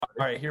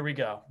All right, here we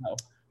go. No.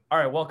 All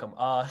right, welcome.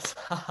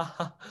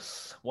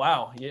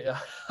 Wow, yeah,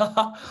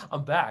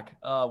 I'm back.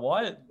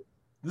 What?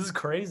 This is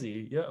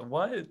crazy. Yeah,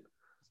 what?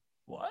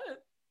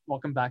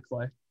 Welcome back,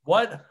 Clay.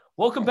 What?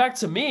 Welcome back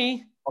to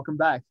me. Welcome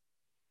back.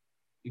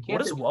 You can't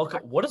What does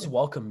welcome? What does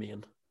welcome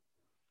mean?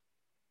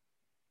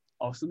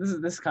 Oh, so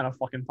this kind of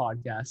fucking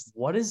podcast.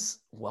 What does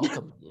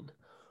welcome mean?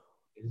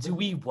 Do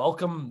we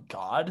welcome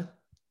God?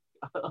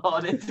 Oh,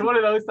 it's one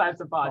of those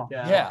types of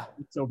podcasts. Yeah,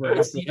 It's over.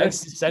 it's the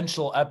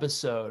existential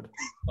episode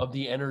of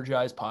the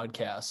Energized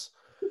podcast.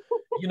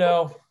 You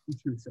know, I'm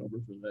too sober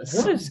for this.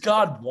 what does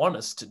God want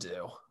us to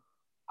do?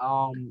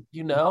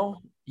 You know,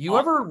 you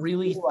ever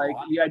really like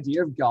thought- the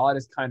idea of God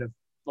is kind of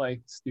like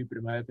stupid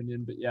in my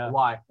opinion, but yeah.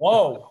 Why?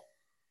 Whoa,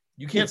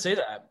 you can't say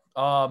that.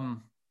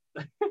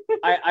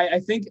 I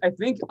think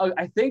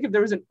if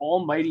there was an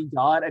almighty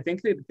God, I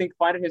think they'd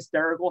find it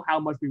hysterical how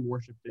much we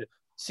worshipped it.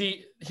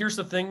 See, here's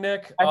the thing,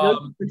 Nick. I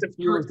know it's a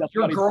few Your words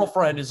definitely-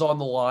 girlfriend is on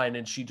the line,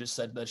 and she just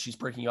said that she's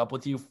breaking up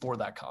with you for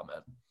that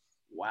comment.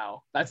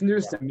 Wow, that's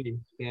news to me.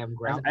 Damn,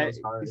 ground I goes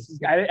hard.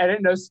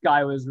 didn't know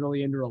Sky was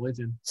really into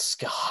religion.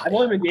 Scott. I've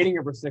only been dating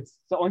her for 6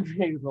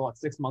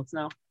 months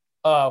now.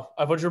 Oh,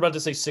 I thought you were about to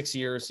say 6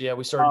 years. Yeah,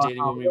 we started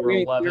dating when we were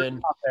 11.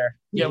 not there.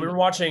 Yeah, we were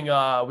watching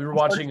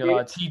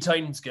dating? Teen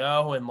Titans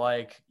Go, and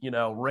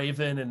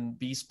Raven and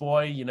Beast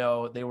Boy,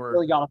 they were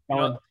Really got us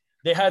going.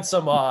 they had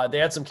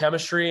some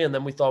chemistry, and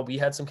then we thought we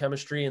had some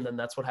chemistry, and then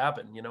that's what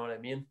happened. You know what I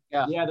mean?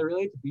 Yeah, they're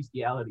related to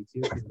bestiality too.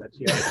 Because that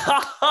shit.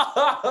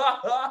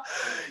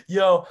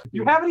 Yo,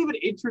 You haven't even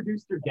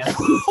introduced your guest.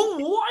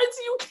 what?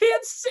 You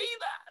can't say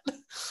that.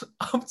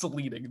 I'm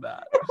deleting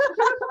that.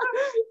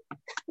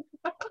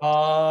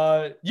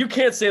 You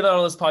can't say that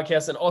on this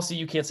podcast, and also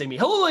you can't say me.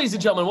 Hello, ladies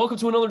and gentlemen. Welcome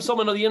to another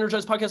installment of the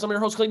Energized Podcast. I'm your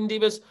host, Clayton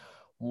Davis.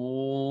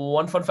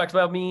 One fun fact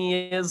about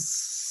me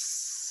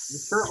is You're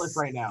shirtless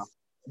right now.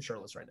 I'm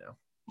shirtless right now.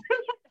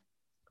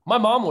 My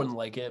mom wouldn't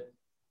like it,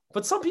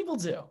 but some people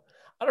do.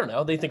 I don't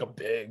know. They think I'm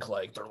big.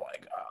 They're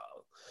like,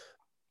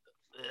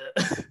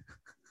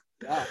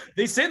 Yeah.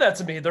 They say that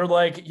to me. They're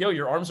like, yo,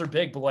 your arms are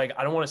big, but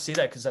I don't want to say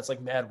that because that's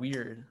mad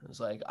weird. It's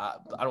like, I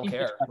don't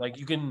care.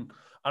 You can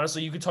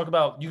talk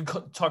about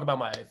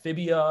my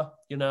fibia,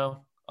 if you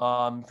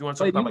want to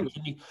talk about my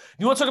kidney, if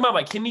you want to talk about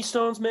my kidney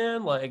stones,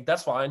 man,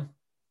 that's fine.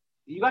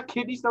 You got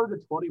kidney stones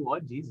at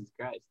 21? Jesus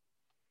Christ.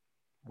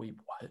 Wait,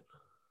 what?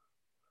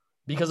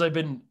 Because I've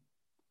been,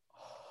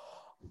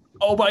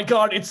 oh my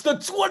God, it's the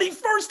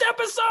 21st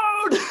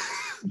episode.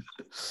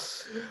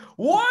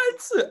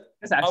 What?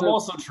 I'm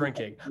also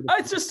drinking.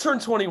 I just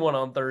turned 21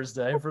 on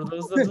Thursday, for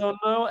those that don't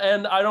know,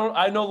 and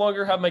I no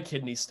longer have my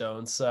kidney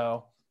stones,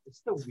 so It's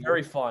the it's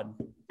very fun.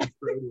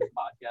 weirdest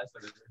podcast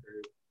I've ever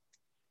heard.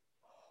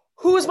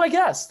 Who is my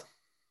guest?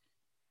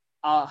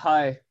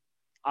 Hi,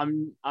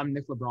 I'm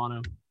Nick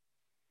Lebrano.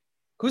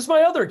 Who's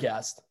my other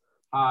guest?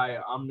 Hi,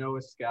 I'm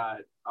Noah Scott.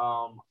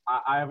 I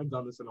haven't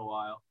done this in a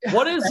while.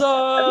 What is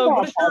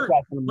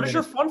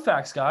your fun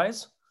facts,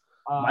 guys?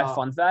 My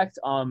fun fact?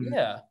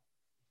 Yeah.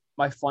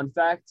 My fun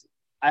fact,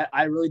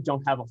 I really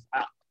don't have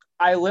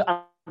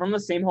I'm from the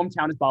same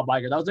hometown as Bob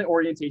Iger. That was an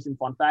orientation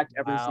fun fact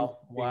every single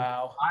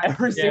Every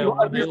were they single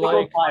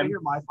like- time I hear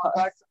my fun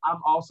facts, I'm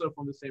also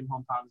from the same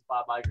hometown as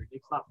Bob Iger.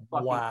 It's not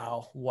fucking.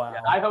 Wow.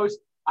 Yeah,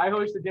 I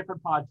host a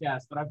different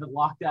podcast that I've been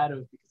locked out of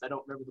because I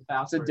don't remember the It's a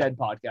password. dead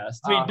podcast.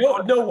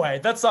 Wait, no way.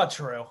 That's not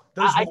true.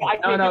 There's I no-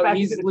 can't get No, back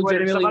he's into the Twitter.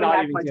 legitimately Somebody not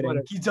hacked even my kidding.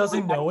 Twitter. he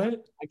doesn't know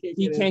it?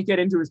 He can't get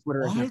into his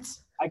Twitter account. What?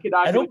 I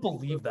cannot. I get don't into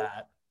believe Twitter.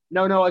 that.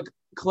 No,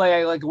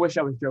 Clay, I wish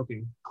I was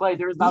joking. Clay,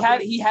 there is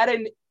not. He had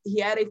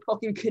a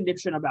fucking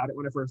conniption about it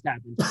when it first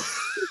happened.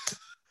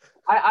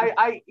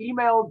 I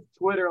emailed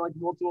Twitter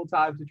multiple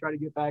times to try to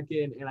get back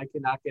in, and I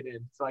cannot get in.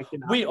 So I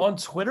cannot. Wait, on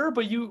Twitter?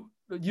 But you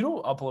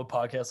don't upload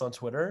podcasts on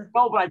Twitter?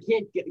 No, but I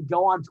can't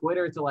go on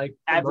Twitter to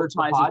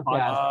Advertise promote the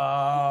his podcast.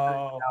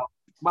 Oh.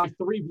 My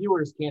 3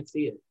 viewers can't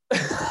see it.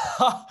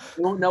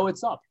 They won't know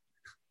it's up.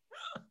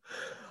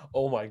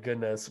 Oh my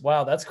goodness.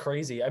 Wow, that's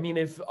crazy. I mean,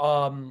 if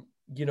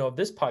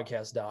this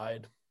podcast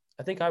died,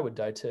 I think I would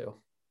die too.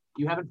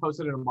 You haven't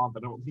posted in a month. I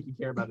don't think you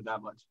care about it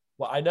that much.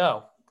 Well, I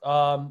know.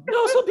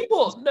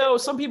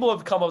 Some people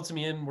have come up to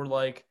me and were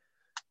like,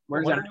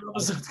 Where's when that? are new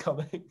episodes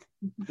coming?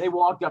 They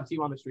walked up to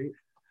you on the street.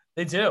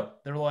 They do.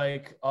 They're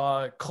like,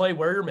 Clay,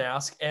 wear your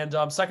mask. And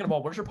second of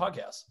all, where's your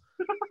podcast?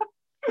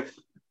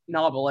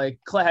 No, but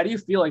Clay, how do you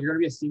feel like you're gonna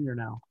be a senior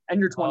now? And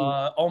you're 20.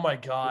 Oh my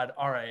God.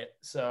 All right.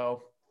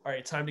 So,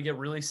 time to get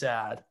really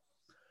sad.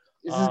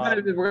 We're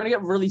gonna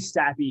get really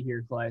sappy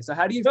here, Clay. So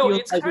how do you No, feel?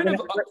 it's like kind you're of,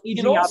 gonna start in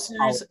aging all out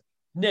serious,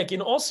 Nick,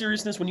 in all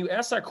seriousness, when you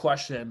ask that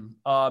question,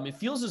 it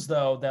feels as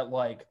though that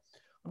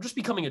I'm just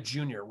becoming a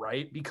junior,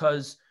 right?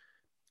 Because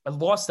I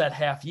lost that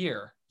half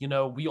year.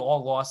 We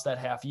all lost that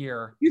half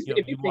year.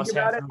 If you think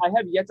about it, I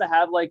have yet to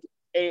have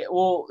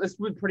this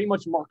would pretty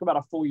much mark about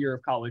a full year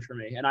of college for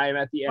me, and I am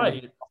at the end of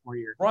the sophomore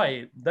year.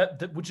 Right.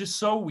 That which is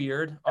so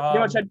weird. I pretty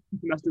much had 2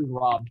 semesters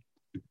robbed.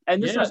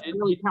 And this doesn't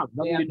really count.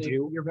 Nothing to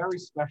do. You're very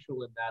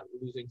special in that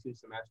losing 2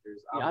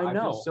 semesters. Yeah, I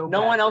know. feel so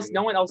no bad one for else. you.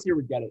 No one else here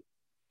would get it.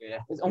 Yeah.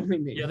 It's only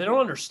me. Yeah, they don't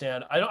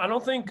understand. I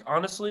don't think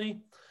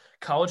honestly,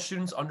 college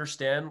students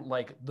understand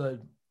like the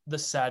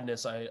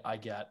sadness I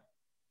get.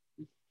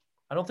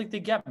 I don't think they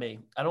get me.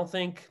 I don't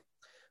think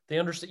they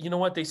understand. You know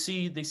what? They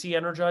see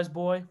Energized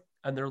Boy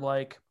and they're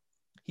like,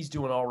 he's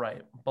doing all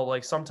right. But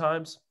like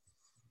sometimes,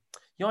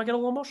 I get a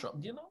little emotional.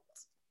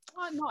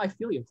 No, I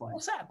feel you, Clay.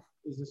 What's sad.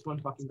 Is this when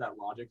fucking that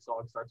Logic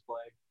song starts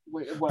playing?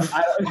 Wait, what?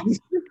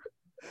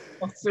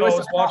 So I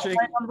was watching.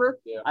 Number?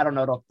 Yeah. I don't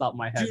know it off the top of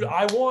my head. Dude,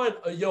 I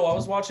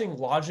was watching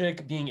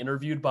Logic being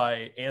interviewed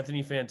by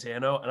Anthony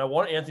Fantano, and I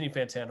want Anthony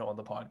Fantano on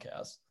the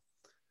podcast.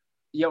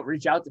 Yo,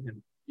 reach out to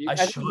him. I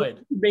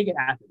should. Make it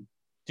happen.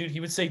 Dude, he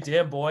would say,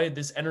 "Damn boy,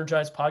 this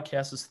Energized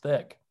podcast is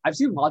thick." I've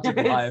seen Logic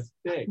live.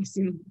 Sick.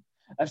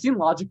 I've seen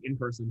Logic in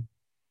person.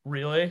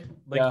 Really?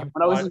 Like Yeah.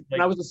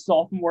 When I was a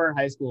sophomore in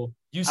high school.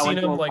 you I seen went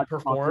to him a like Logic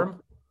perform?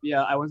 concert.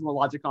 Yeah, I went to a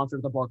Logic concert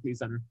at the Barclays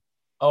Center.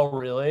 Oh,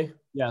 really?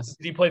 Yes.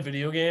 Did he play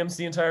video games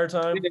the entire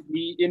time?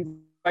 We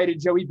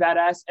invited Joey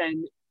Badass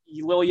and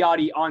Lil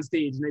Yachty on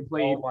stage, and they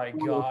played. Oh my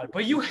god!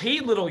 But you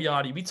hate Little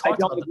Yachty. We I talked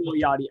don't about like that.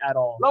 Lil Yachty at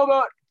all.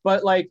 Lobo.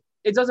 But like,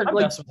 it doesn't I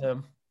like mess with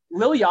him.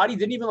 Lil Yachty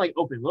didn't even like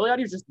open. Lil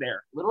Yachty was just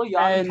there. Little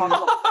Yachty And- talking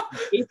about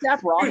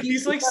ASAP Rocky. Dude,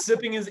 he's like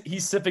sipping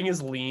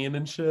his lean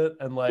and shit,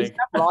 and like.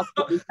 ASAP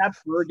Rocky, ASAP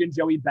Ferg, and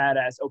Joey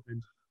Badass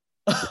opened.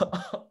 I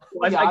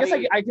guess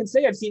Yachty- I can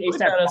say I've seen Joey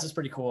ASAP. Badass is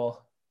pretty cool.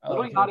 I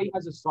Little like Yachty him.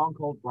 has a song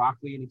called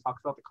Broccoli, and he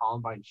talks about the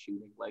Columbine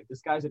shooting. Like, this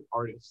guy's an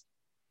artist.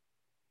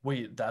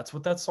 Wait, that's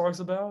what that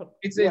song's about?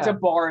 It's Yeah. a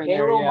bar in Hey,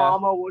 there. little Yeah.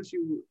 mama, would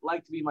you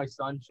like to be my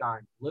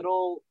sunshine?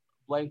 Little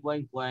blank,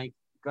 blank, blank.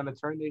 Gonna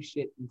turn this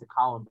shit into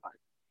Columbine.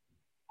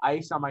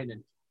 Ice on my neck.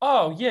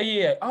 Oh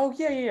yeah. Oh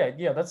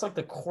yeah. That's like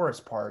the chorus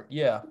part.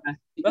 Yeah.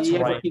 That's he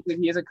has right.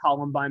 he has a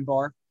Columbine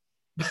bar.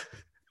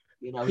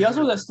 You know, He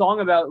also has a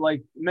song about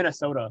like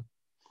Minnesota,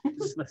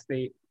 just the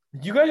state.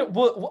 You guys,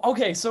 well,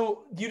 okay.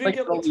 So you didn't Like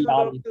get like Lil turned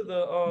up Yachty. to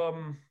the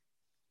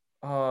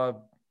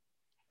oh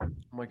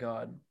my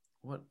god,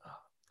 what?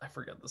 I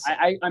forget this.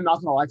 I'm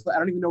not gonna lie, I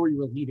don't even know where you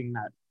were leading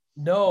that.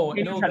 No,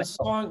 Maybe no, try the to-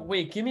 song.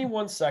 Wait, give me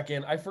 1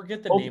 second. I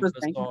forget the Oh, name for of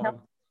the Thank You song.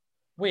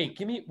 Count?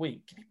 Give me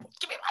 1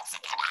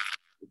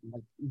 second.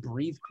 Like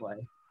breathe, Clay.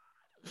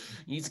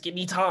 You need to give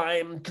me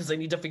time because I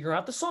need to figure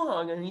out the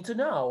song. I need to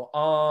know.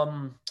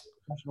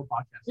 professional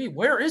podcast. Wait,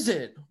 where is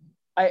it?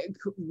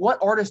 What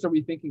artist are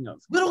we thinking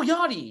of? Little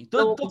Yachty,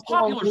 the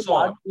popular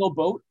song. Lil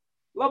Boat.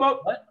 Lobo.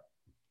 What?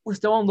 We're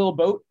still on Lil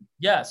Boat.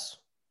 Yes.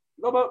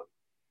 Lobo.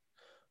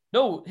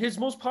 No, his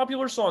most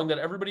popular song that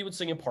everybody would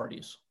sing at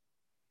parties.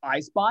 I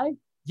Spy.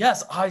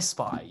 Yes, I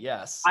Spy.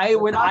 Yes.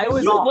 When I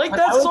was You don't like when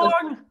that I was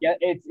song? yeah,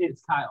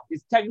 it's Kyle.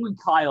 It's technically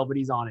Kyle, but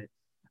he's on it.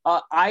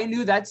 I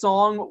knew that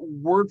song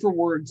word for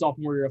word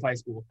sophomore year of high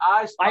school.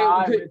 I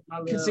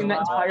could sing that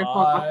entire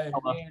song. a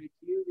cappella.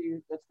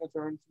 That's gonna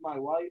turn to my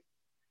wife.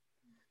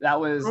 That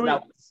was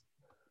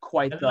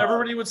quite And the.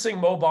 everybody would sing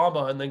Mo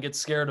Bamba and then get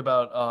scared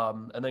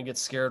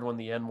when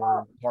the N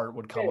word part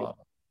would come up.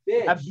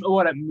 At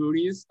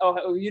Moody's?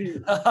 Oh, you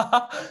didn't.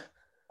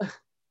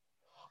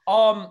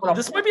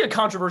 This might be a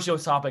controversial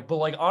topic, but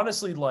like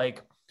honestly,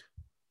 like,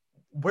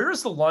 where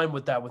is the line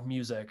with that with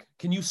music?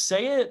 Can you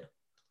say it?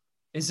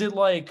 Is it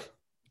like,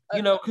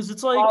 because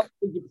it's like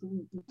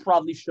You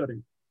probably shouldn't.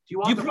 Do you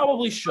want you the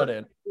probably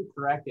shouldn't.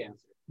 correct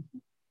answer?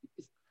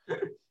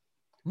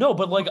 No,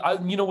 but like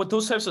with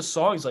those types of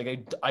songs,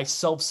 like I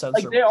self-censor.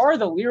 Like there are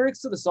the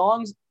lyrics to the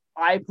songs.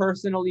 I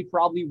personally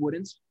probably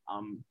wouldn't. I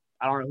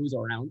don't know who's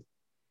around.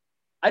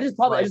 I just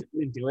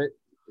wouldn't do it.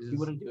 You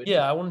wouldn't do it.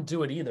 Yeah, I wouldn't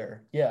do it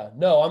either. Yeah,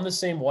 no, I'm the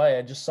same way.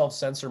 I just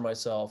self-censor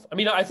myself. I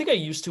mean, I think I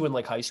used to in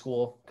like high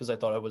school because I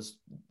thought I was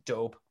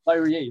dope.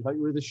 You thought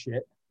you were the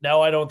shit.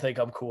 Now I don't think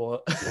I'm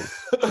cool.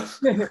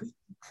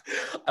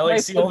 I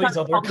like see all these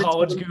other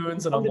college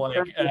goons, and I'm like,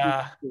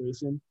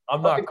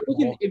 I'm not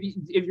cool.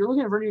 If you're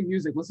looking for new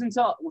music, listen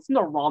to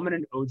Ramen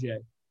and OJ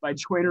by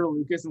Joyner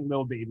Lucas and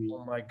Lil Baby.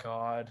 Oh my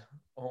god!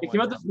 It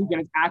came out this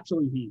weekend. It's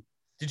actually heat.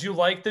 Did you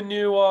like the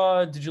new?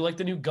 Did you like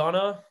the new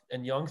Gunna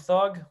and Young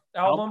Thug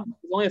album?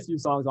 There's only a few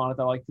songs on it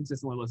that I like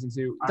consistently listen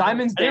to. I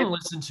Diamonds didn't Dancing.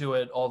 listen to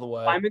it all the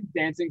way. Diamonds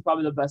Dancing is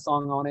probably the best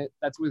song on it.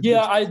 That's with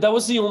Yeah, that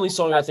was the only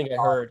song I think I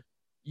heard.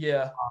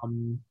 Yeah.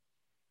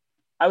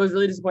 I was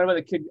really disappointed by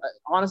the Kid.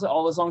 Honestly,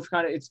 all the songs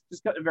it's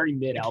just got a very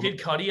mid The album. Kid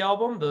Cudi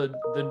album,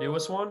 the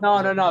newest one.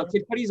 No.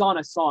 Kid Cudi's on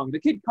a song. The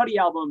Kid Cudi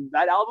album.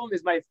 That album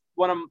is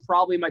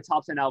probably my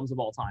top 10 albums of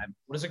all time.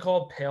 What is it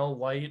called? Pale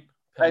White.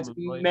 It's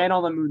Man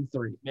on the Moon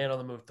 3. Man on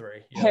the Moon 3.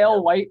 Yeah,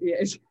 Pale White. Yeah,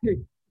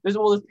 there's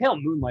Pale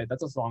Moonlight.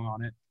 That's a song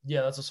on it.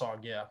 Yeah, that's a song.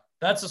 Yeah,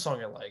 that's a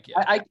song I like.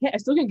 Yeah. I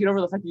still can't get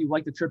over the fact that you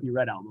like the Trippie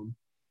Redd album.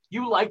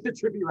 You like the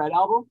Trippie Redd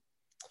album?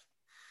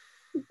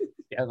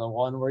 Yeah, the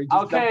one where you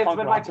just Okay, it's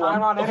been my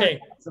time on it. Okay,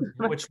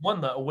 which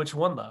one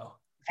though?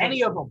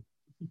 Any of them.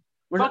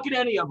 Fucking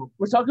any of them.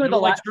 We're talking You about the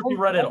don't like last Trippie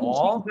Redd at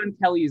all? John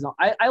Kelly's on.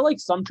 I like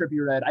some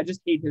Trippie Redd. I just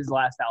hate his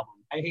last album.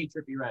 I hate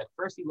Trippie Redd.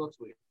 First, he looks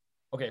weird.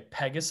 Okay,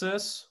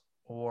 Pegasus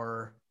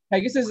or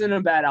Pegasus isn't a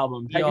bad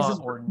album. Pegasus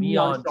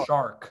Neon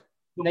Shark.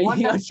 The one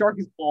Neon that, Shark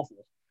is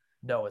awful.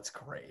 No, it's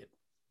great.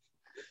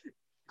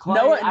 Clay,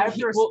 No, I have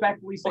to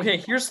respectfully say. Okay,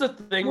 here's the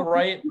thing,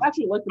 right? You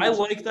actually like the I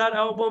Machine like that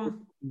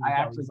album. I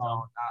actually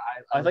don't.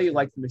 I thought you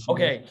liked the Machine.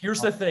 Okay, here's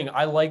the thing.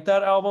 I like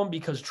that album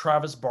because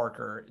Travis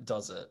Barker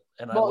does it,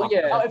 and I Well, like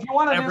yeah. If you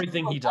want to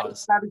everything he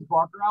does. Travis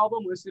Barker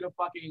album, listen to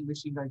fucking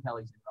Machine Gun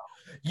Kelly's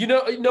album. You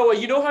know, Noah,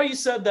 you know how you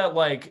said that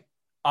like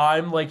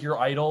I'm like your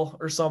idol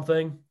or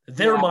something?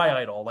 They're Yeah. my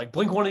idol. Like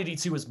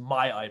Blink-182 is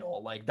my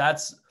idol. Like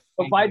there's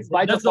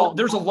But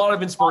there's a lot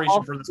of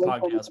inspiration for this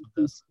podcast with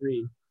this.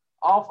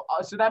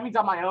 So that means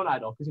I'm my own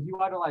idol. Because if you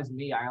idolize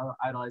me, I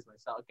idolize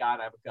myself. God,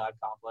 I have a God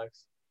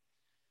complex.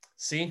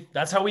 See,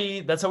 that's how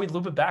we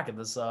loop it back in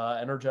this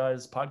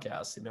energized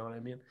podcast. You know what I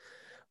mean?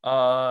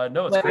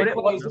 No, it's great.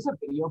 Is this a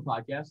video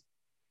podcast?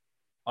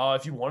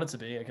 If you want it to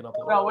be, I can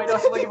upload. No, wait, no.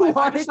 So like, if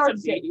I just start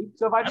dating,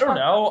 so if I I just don't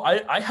know.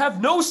 I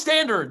have no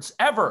standards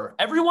ever.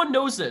 Everyone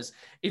knows this.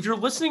 If you're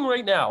listening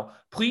right now,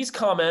 please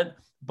comment,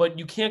 but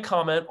you can't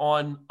comment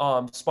on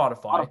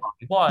Spotify.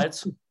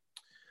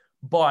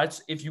 But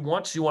if you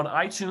want to on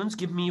iTunes,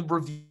 give me a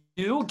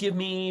review, give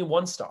me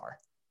 1 star.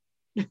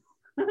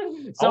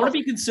 I want to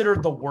be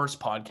considered the worst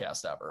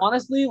podcast ever.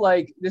 Honestly,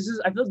 like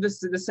I feel like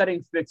this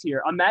setting fits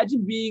here.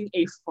 Imagine being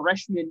a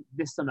freshman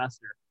this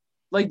semester.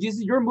 Like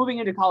you're moving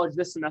into college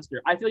this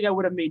semester. I feel like I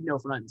would have made no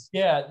friends.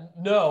 Yeah,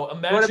 no.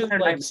 Imagine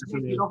like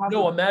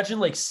imagine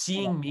like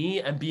seeing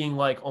me and being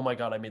like, oh my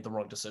god, I made the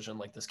wrong decision.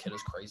 Like this kid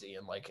is crazy,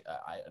 and like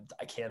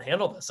I can't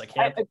handle this. I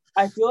can't.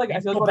 I feel like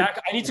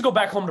I need to go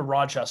back home to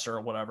Rochester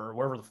or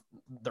wherever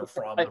they're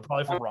from. They're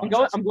probably from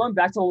Rochester. I'm going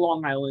back to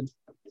Long Island.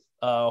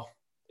 Oh,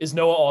 is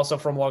Noah also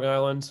from Long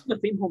Island? The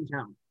same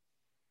hometown.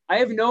 I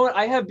have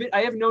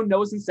known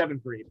Noah since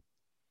 7th grade.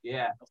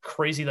 Yeah. It's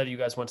crazy that you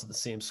guys went to the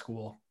same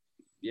school.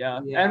 Yeah.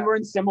 And we're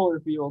in similar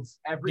fields.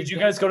 Did you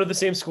guys go to the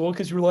same school?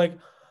 Because you were like,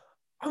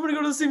 I'm gonna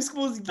go to the same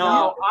school as you.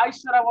 No, I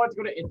said I wanted to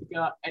go to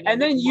Ithaca, and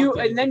then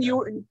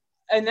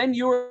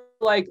you were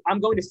like, I'm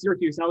going to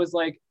Syracuse, and I was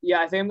like,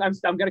 yeah, I think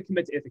I'm gonna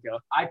commit to Ithaca.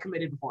 I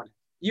committed before that.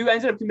 You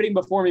ended up committing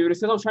before me, but it's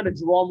because I was trying to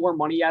draw more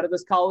money out of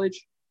this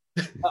college.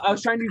 I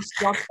was trying to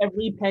suck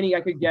every penny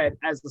I could get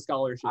as the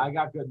scholarship. I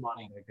got good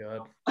money.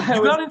 Oh my god.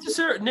 You got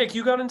into Nick,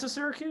 you got into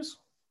Syracuse?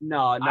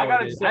 No,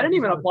 I didn't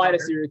even apply to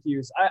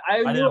Syracuse. I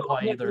didn't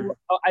apply either.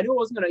 I knew I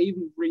wasn't gonna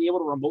even be able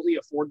to remotely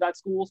afford that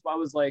school, so I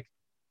was like,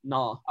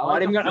 nah. I'm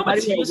not even gonna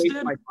waste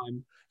my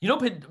time. You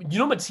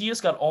know, Matthias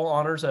got all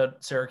honors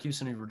at Syracuse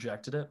and he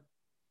rejected it.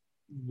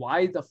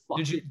 Why the fuck?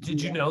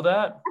 Did you know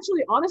that?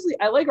 Actually, honestly,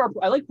 I like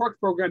Park's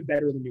program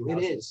better than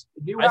Newhouse.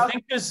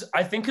 It is.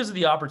 I think because of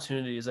the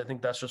opportunities. I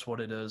think that's just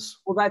what it is.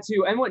 Well, that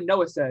too, and what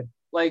Noah said.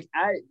 Like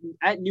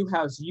at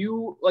Newhouse,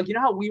 you know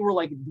how we were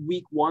like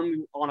week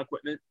 1 on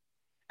equipment.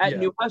 At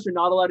Newhouse, you're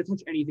not allowed to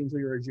touch anything until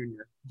you're a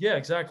junior. Yeah,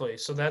 exactly.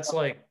 So that's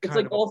like it's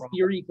like all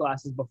theory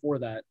classes before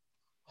that.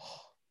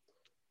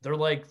 They're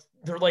like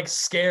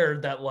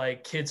scared that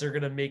like kids are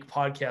gonna make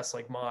podcasts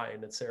like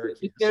mine at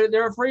Syracuse.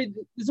 They're afraid.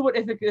 This is what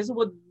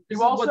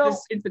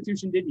this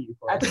institution did to you.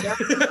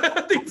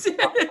 They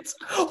did.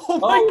 Oh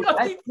my god,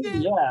 they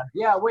did.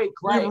 Yeah. Wait,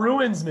 Clay. It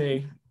ruins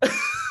me.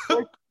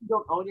 You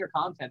don't own your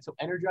content, so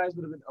Energize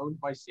would have been owned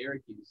by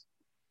Syracuse.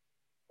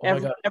 Oh my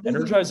god,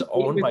 Energize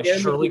owned by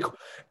Shirley.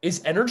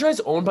 Is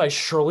Energize owned by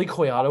Shirley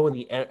Coyato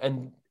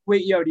and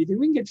wait, yo, do you think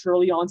we can get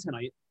Shirley on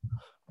tonight?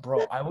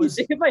 Bro,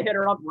 if I hit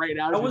her up right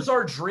now. That was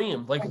our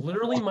dream. Like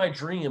literally my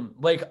dream.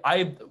 Like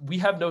we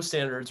have no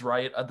standards,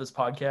 right, at this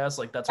podcast.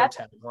 Like that's our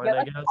tagline,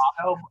 I guess.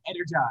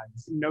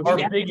 Energize. No,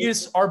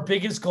 our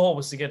biggest goal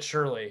was to get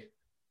Shirley.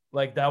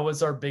 Like that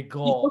was our big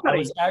goal. I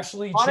was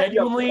actually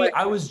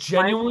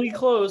genuinely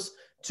close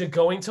to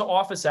going to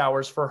office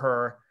hours for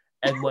her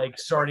and like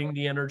starting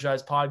the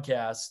Energized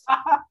podcast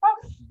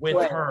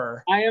with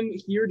her. I am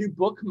here to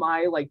book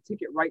my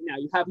ticket right now.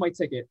 You have my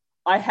ticket.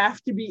 I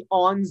have to be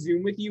on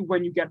Zoom with you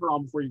when you get her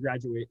on before you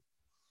graduate.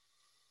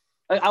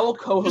 Like, I will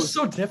co-host. It's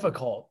so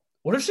difficult.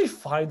 What if she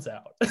finds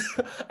out?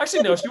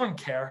 Actually, no, she wouldn't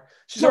care.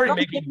 She's already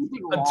making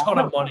a ton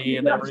of money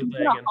and everything.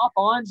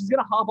 She's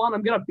gonna hop on.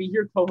 I'm gonna be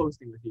here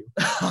co-hosting with you.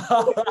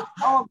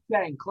 All I'm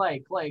saying,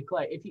 Clay,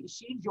 if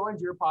she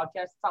joins your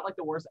podcast, it's not like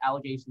the worst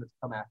allegation that's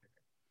come after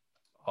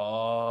her.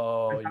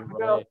 Oh, you're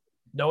right.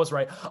 Noah's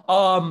right.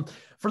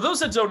 For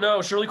those that don't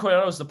know, Shirley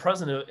Coyato is the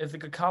president of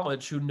Ithaca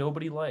College, who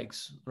nobody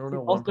likes. I don't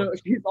know.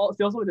 She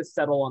also had to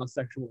settle on a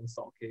sexual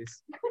assault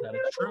case. That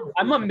is true.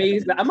 I'm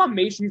amazed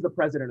she's the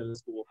president of the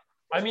school.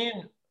 I mean,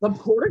 the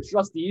board of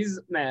trustees,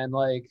 man,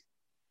 like,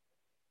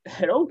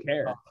 they don't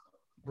care.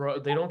 Bro,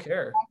 they don't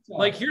care.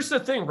 Like, here's the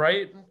thing,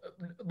 right?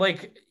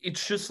 Like,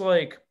 it's just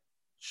like,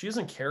 she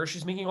doesn't care.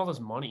 She's making all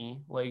this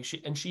money. Like,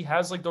 she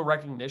has like the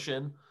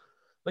recognition.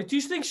 Like, do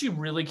you think she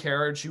really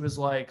cared? She was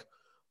like,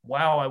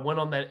 wow, I went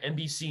on that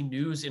NBC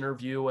News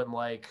interview and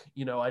like,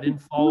 I didn't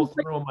follow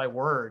through on my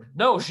word.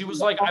 No, she was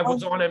like, I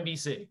was on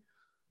NBC.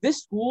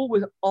 This school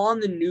was on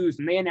the news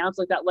and they announced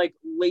that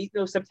late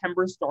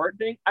September start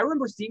thing. I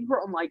remember seeing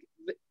her on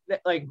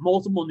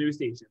multiple news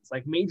stations,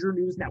 like major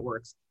news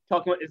networks,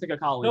 talking about Ithaca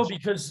College. No,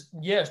 because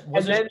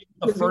and then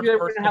the first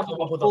person to have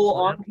a full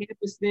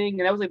on-campus thing,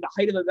 and that was like the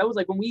height of it. That was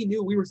like when we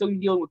knew we were still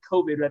dealing with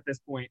COVID at this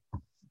point.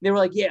 They were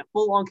like, yeah,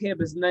 full on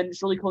campus. And then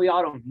Shirley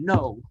Coliato,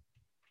 no.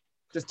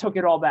 Just took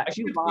it all back. I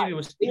can't believe it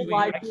was 2 weeks.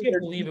 I can't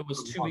believe it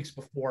was 2 weeks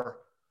before.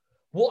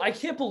 Well, I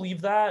can't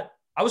believe that.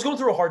 I was going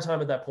through a hard time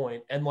at that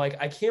point, and like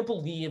I can't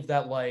believe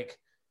that. Like,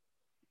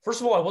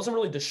 first of all, I wasn't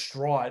really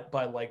distraught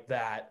by like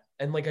that,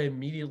 and like I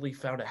immediately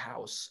found a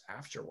house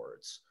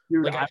afterwards.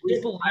 Dude, like I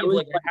can't believe I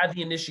had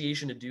the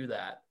initiation to do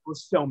that. I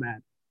was so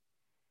mad.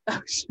 I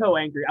was so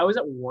angry. I was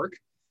at work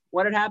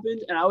when it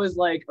happened, and I was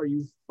like, "Are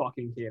you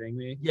fucking kidding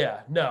me?"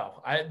 Yeah,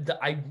 no, I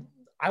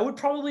would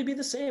probably be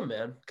the same,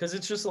 man, because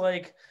it's just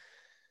like.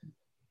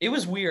 It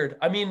was weird.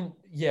 I mean,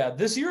 yeah,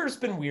 this year has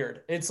been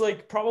weird. It's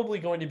like probably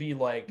going to be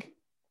like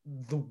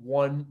the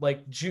one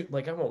like June,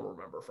 like I won't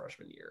remember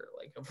freshman year.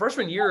 Like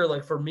freshman year,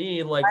 like for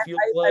me, like feels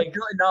like I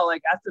really know,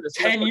 like after this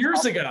 10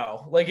 years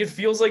ago. Like it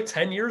feels like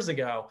 10 years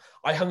ago.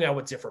 I hung out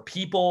with different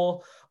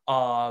people.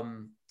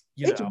 It's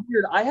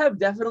weird. I have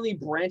definitely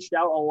branched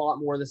out a lot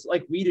more. This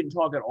like we didn't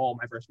talk at all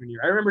my freshman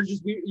year. I remember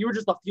you were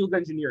just a field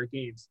engineer at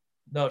games.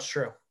 No, it's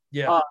true.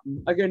 Yeah.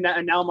 Again,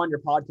 and now I'm on your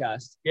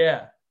podcast.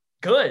 Yeah.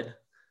 Good.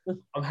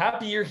 I'm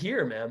happy you're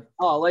here, man.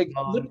 Oh, like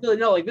literally,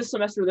 no, like this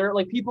semester, there are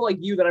like people like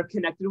you that I've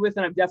connected with,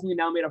 and I've definitely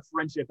now made a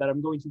friendship that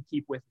I'm going to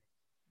keep with me.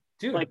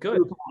 Dude, like,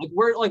 good. Like,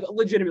 we're like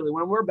legitimately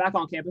when we're back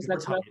on campus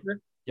next semester,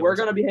 we're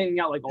gonna be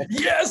hanging out like all.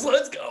 Yes,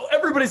 let's go.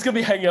 Everybody's gonna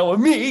be hanging out with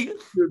me.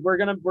 Dude, we're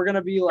gonna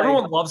be like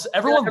everyone loves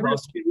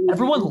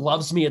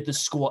me at this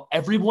school.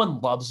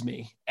 Everyone loves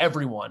me.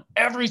 Every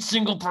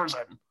single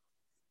person.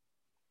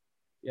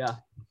 Yeah.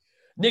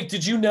 Nick,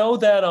 did you know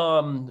that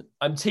I'm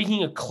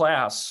taking a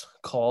class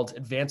called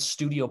Advanced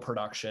Studio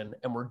Production,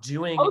 and we're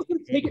doing. I was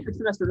going to take it next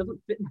semester. It doesn't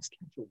fit my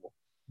schedule.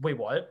 Wait,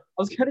 what? I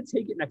was going to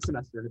take it next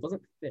semester, and it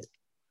doesn't fit.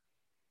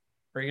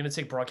 Are you going to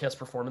take broadcast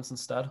performance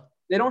instead?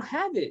 They don't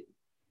have it.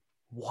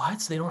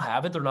 What? They don't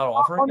have it? They're not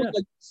offering it?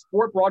 Like,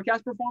 sport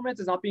broadcast performance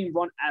is not being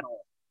run at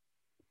all.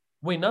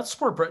 Wait, not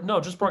sport. No,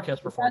 just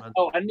broadcast performance.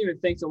 Oh, I didn't even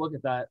think to look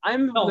at that.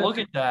 Look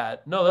at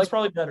that. No, that's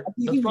probably better.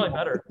 That's probably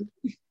better.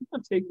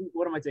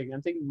 What am I taking?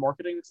 I'm taking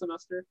marketing this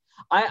semester.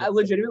 I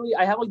legitimately,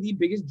 I have like the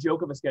biggest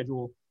joke of a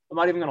schedule. I'm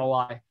not even going to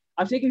lie.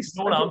 I'm taking. You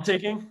know what I'm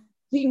taking?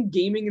 Taking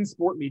gaming and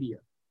sport media.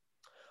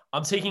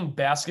 I'm taking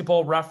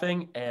basketball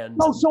reffing and.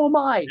 Oh, so am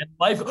I. And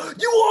life.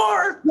 You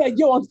are. Yeah,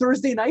 on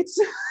Thursday nights.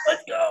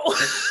 Let's go.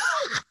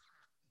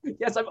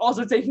 Yes, I'm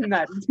also taking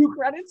that. 2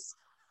 credits.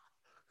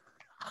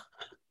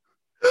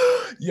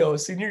 Yo,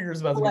 senior year is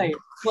about to be.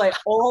 Like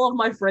all of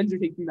my friends are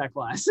taking that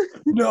class.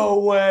 No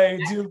way,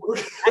 dude.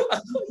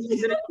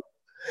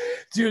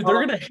 Dude,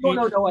 they're gonna hate.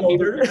 Noah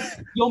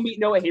Haberman. You'll meet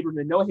Noah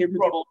Haberman. Noah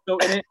Haberman's also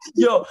in it.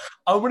 Yo,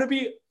 I'm gonna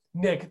be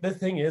Nick. The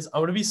thing is,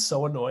 I'm gonna be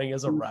so annoying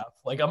as a ref.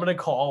 Like, I'm gonna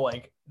call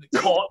I'm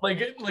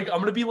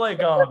gonna be like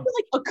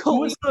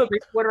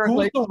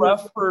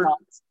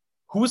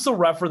who's the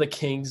ref for the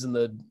Kings and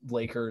the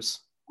Lakers?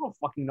 I don't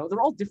fucking know.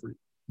 They're all different.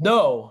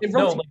 No,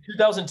 like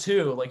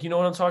 2002. Like, you know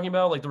what I'm talking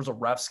about? Like, there was a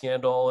ref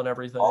scandal and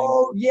everything.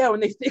 Oh, yeah, when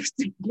they fixed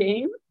the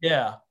game?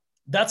 Yeah.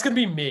 That's going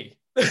to be me.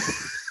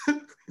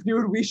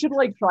 Dude, we should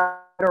try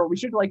to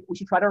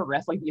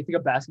ref like the Ithaca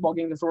basketball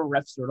game that's sort of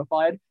ref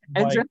certified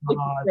and just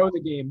throw the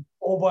game.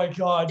 Oh my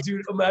god,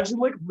 dude. Imagine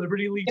like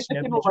Liberty League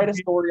championship. Write a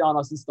story on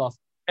us and stuff.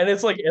 And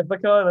it's like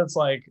Ithaca and it's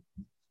like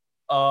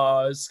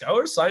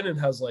Skylar Simon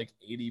has like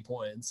 80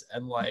 points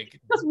and like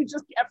we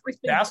just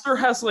everything. Vassar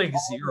has like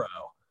 0.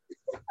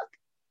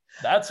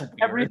 That's weird.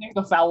 Everything's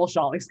a foul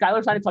shot. Like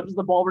Skylar Simon touches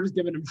the ball, we're just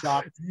giving him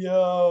shots.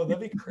 Yo, that'd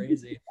be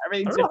crazy. I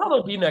don't know how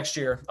they'll be next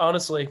year,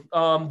 honestly.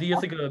 The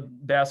Ithaca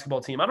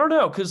basketball team. I don't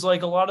know, because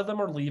like a lot of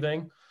them are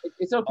leaving.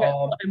 It's okay.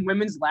 And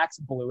women's lax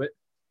blew it.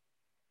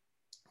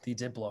 They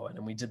did blow it,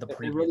 and we did the preview.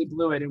 They really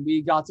blew it, and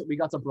we got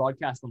to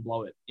broadcast and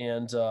blow it.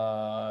 And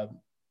I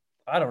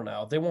don't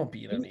know. They won't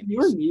beat any.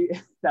 You and me.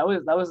 That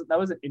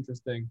was an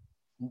interesting.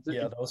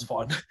 Yeah, that was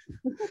fun.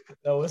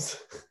 That was.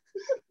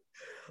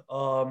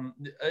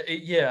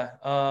 Yeah.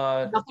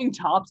 Nothing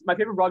tops my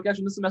favorite broadcast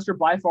from this semester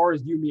by far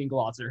is you, me, and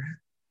Glotzer.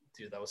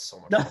 Dude, that was so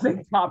much Nothing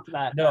fun. topped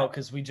that. No,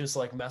 because we just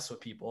like mess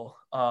with people.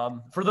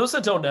 For those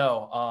that don't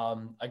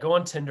know, I go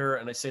on Tinder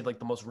and I say like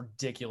the most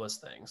ridiculous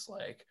things,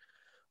 like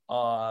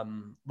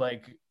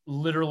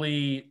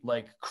literally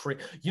like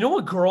you know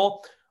what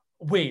girl?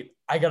 Wait,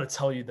 I gotta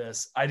tell you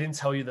this. I didn't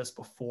tell you this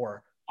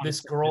before.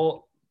 This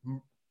girl,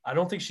 I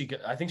think she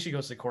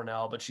goes to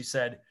Cornell, but she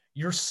said,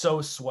 "You're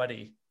so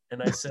sweaty."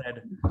 And I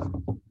said, I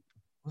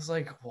was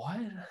like, what?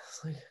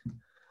 Like,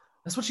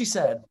 that's what she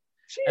said.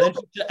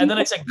 And then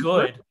I said,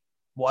 good.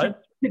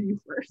 What?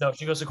 No,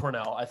 she goes to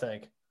Cornell, I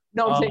think.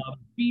 No, I'm saying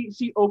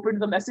she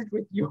opened the message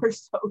with "you're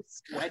so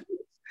sweaty."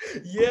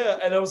 Yeah,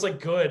 and I was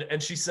like, good.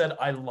 And she said,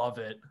 I love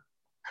it.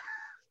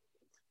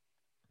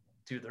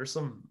 Dude, there's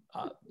some.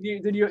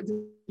 Did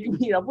you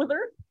meet up with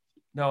her?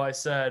 No, I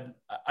said,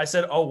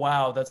 oh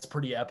wow, that's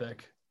pretty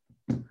epic.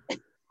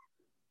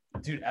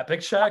 Dude, epic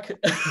check.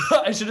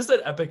 I should have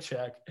said epic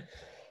check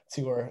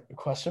to her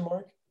question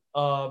mark.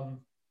 Oh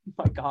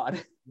my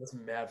god, that's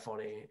mad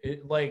funny.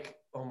 It like,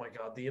 oh my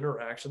god, the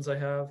interactions I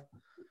have.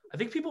 I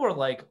think people are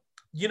like,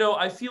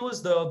 I feel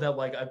as though that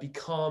like I've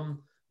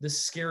become the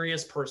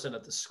scariest person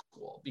at the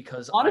school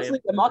because Honestly,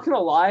 I'm not gonna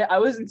lie. I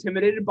was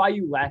intimidated by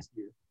you last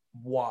year.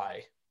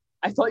 Why?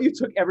 I thought you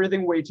took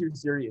everything way too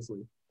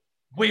seriously.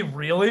 Wait,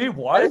 really? That's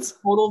What? the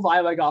total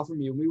vibe I got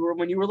from you.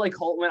 When you were like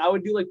when I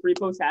would do like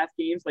pre-post half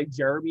games like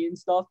Jeremy and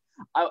stuff.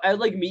 I'd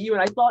like meet you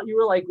and I thought you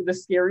were like the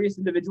scariest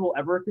individual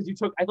ever because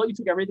I thought you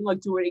took everything like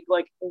to a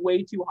like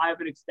way too high of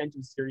an extent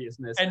of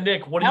seriousness. And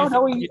Nick, what do you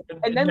think?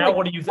 And then now like,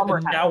 what do you think?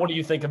 Now what do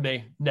you think of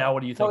me? Now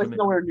what do you no, think it's of me?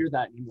 nowhere near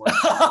that anymore.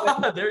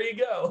 There you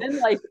go. Then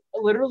like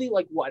literally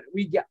like what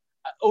we get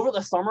over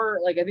the summer,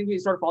 like I think we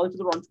started following each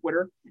other on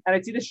Twitter and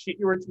I'd see the shit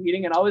you were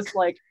tweeting and I was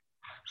like,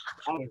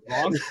 I was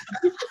wrong.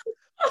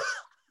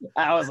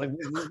 I was like,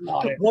 this is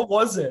not it. What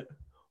was it?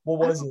 What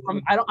was it?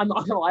 I'm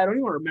not gonna lie, I don't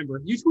even remember.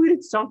 You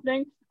tweeted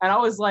something and I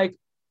was like,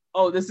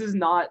 oh, this is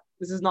not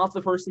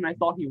the person I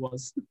thought he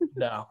was.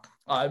 No,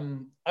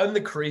 I'm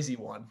the crazy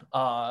one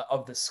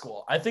of this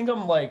school. I think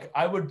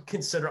I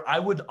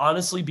would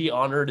honestly be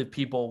honored if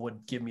people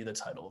would give me the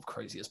title of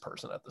craziest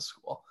person at the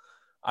school.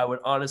 I would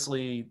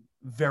honestly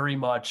very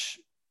much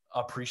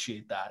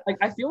appreciate that. Like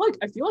I feel like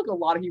a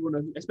lot of people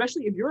know,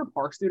 especially if you're a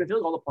Park student. I feel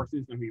like all the Park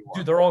students know who you are.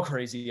 Dude, they're all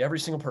crazy. Every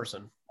single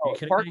person. Are you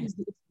kidding Park me? is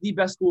the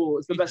best school.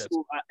 It's the best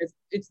school.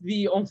 It's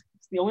the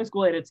only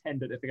school I'd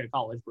attended if I got a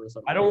college for a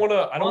second. I don't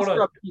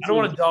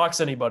want to dox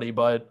anybody,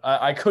 but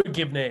I could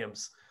give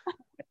names.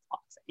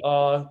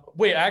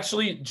 Wait,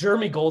 actually,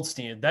 Jeremy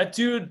Goldstein. That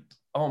dude.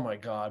 Oh my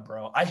god,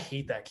 bro. I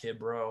hate that kid,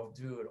 bro.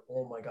 Dude.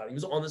 Oh my god. He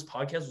was on this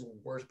podcast. It was the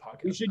worst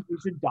podcast. You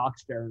should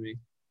dox Jeremy.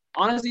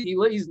 Honestly,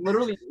 he's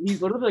literally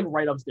like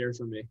right upstairs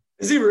from me.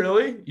 Is he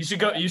really? You should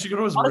go to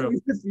his room.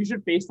 You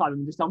should FaceTime him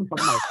and just tell him to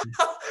come out.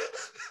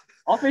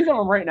 I'll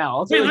FaceTime him right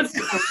now. Let's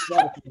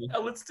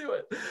do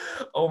it.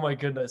 Oh my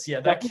goodness.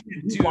 Yeah, that kid,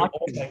 dude. Oh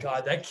my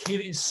god, that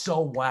kid is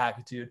so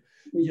whack, dude.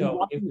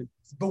 Yo,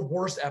 the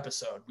worst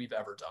episode we've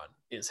ever done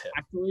is him.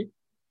 Actually,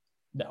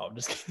 no, I'm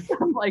just kidding.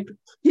 I'm like,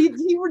 he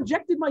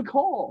rejected my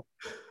call.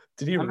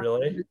 Did he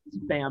really?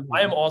 Spam. I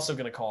am also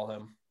gonna call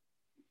him.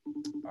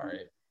 All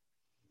right.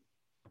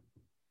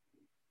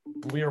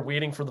 We are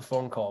waiting for the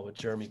phone call with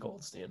Jeremy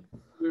Goldstein.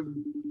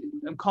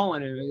 I'm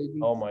calling him.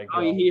 Oh my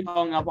god. Oh, he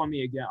hung up on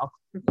me again.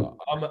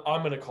 I'm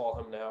gonna call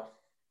him now.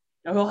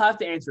 No, he'll have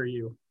to answer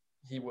you.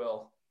 He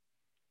will.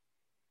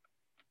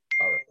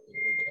 All right,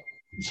 here we go.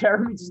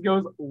 Jeremy just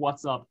goes,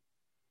 "What's up?"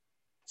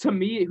 To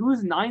me,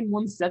 who's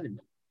 917?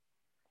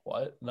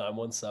 What?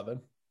 917?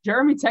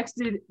 Jeremy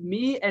texted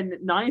me and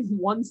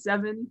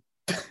 917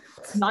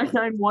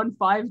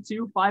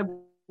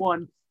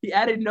 9915251. He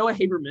added Noah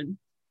Haberman.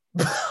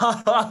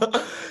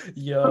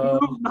 Yo.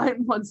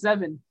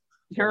 917.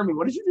 Jeremy,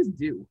 what did you just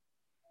do?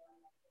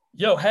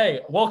 Yo,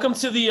 hey, welcome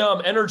to the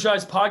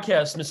Energized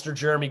podcast, Mr.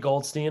 Jeremy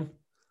Goldstein.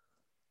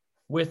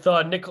 With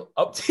Nick.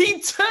 Oh, he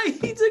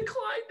declined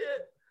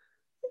it.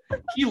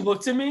 He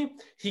looked at me.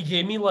 He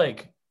gave me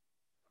like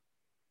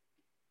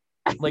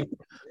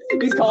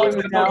he's calling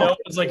me now. It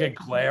was like a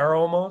glare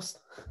almost.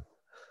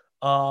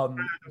 So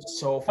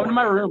come to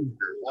my room.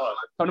 What?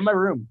 Come to my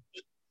room.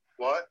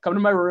 What? Come to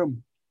my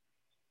room.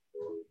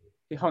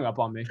 He hung up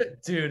on me.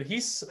 Dude,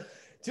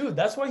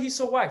 that's why he's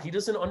so whack. He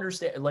doesn't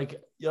understand.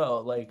 Like,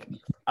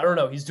 I don't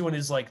know. He's doing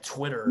his like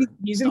Twitter.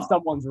 He's in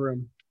someone's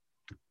room.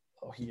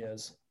 Oh, he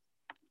is.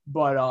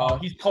 But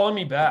he's calling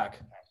me back.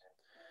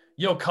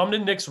 Yo, come to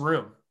Nick's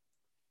room.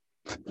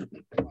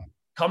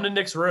 Come to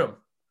Nick's room.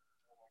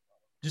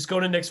 Just go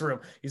to Nick's room.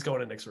 He's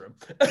going to Nick's room.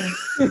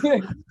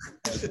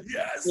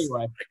 Yes.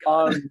 Anyway,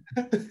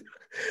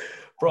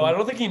 bro, I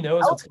don't think he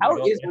knows what's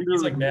going on.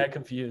 He's like mad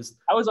confused.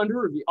 I was under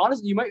review.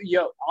 Honestly,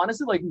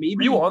 like maybe.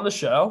 Were you on the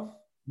show?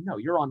 No,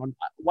 you're on.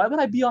 Why would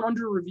I be on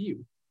under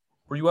review?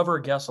 Were you ever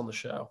a guest on the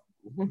show?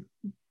 No.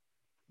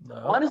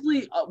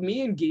 Honestly,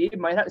 me and Gabe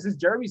might have, since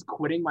Jeremy's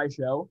quitting my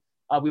show,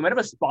 we might have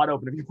a spot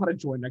open if you want to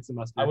join next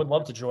semester. I would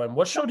love to join.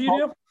 What show do you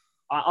do?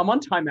 I'm on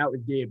timeout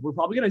with Gabe. We're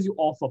probably gonna do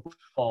all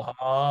football.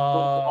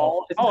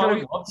 I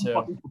would love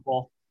to.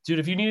 Football. Dude,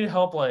 if you need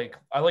help, like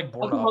I like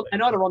board hopping. I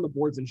know how to run the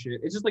boards and shit.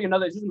 It's just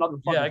another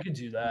fun. Yeah, I could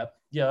do that.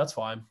 Yeah, that's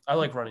fine. I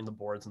like running the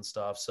boards and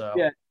stuff. So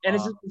yeah, and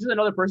it's just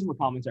another person for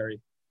commentary.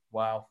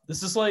 Wow,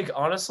 this is like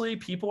honestly,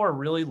 people are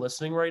really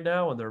listening right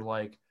now, and they're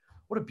like,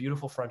 "What a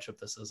beautiful friendship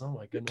this is." Oh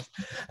my goodness,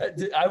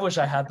 I wish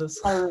I had this.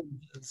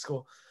 It's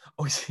cool.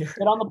 Oh, he's here.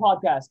 Get on the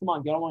podcast. Come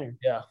on, get on here.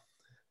 Yeah.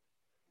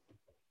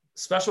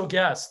 Special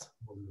guest.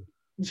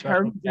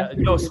 Jeremy.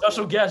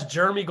 Special guest,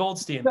 Jeremy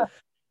Goldstein.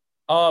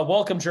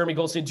 Welcome, Jeremy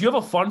Goldstein. Do you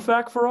have a fun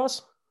fact for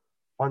us?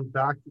 Fun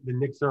fact: the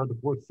Knicks are the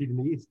 4th seed in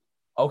the East.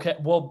 Okay,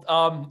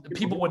 well,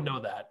 people would know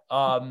that.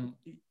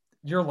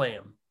 You're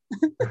lame.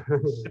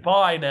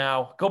 Bye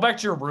now. Go back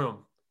to your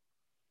room.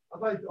 I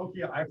was like,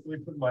 okay, I actually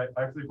put my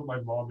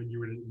mom and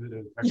you in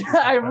the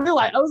Yeah, I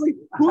realized. I was like,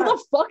 who the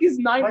fuck is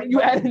 9?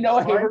 You added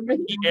Noah Haberman.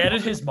 He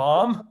added his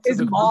mom.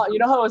 His mom. You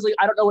know how I was like,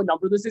 I don't know what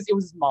number this is. It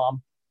was his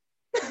mom.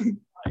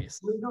 Nice.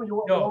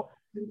 Yo,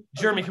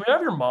 Jeremy, can we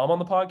have your mom on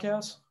the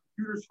podcast?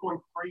 Computer's going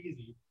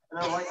crazy,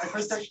 and I'm like, I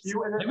tried to text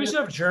you, and Maybe we should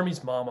have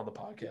Jeremy's mom on the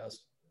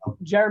podcast.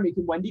 Jeremy,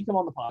 can Wendy come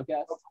on the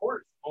podcast? Of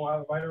course. Oh,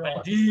 I light her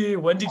up.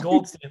 Wendy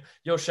Goldstein.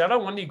 Yo, shout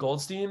out Wendy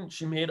Goldstein.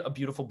 She made a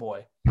beautiful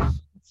boy.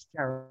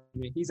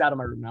 Jeremy. He's out of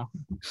my room now.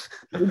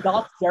 We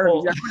got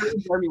Jeremy.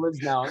 Jeremy lives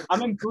now.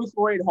 I'm in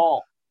Boothroyd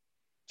Hall.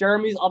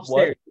 Jeremy's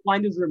upstairs.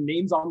 Find his room.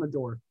 Name's on the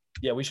door.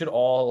 Yeah, we should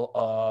all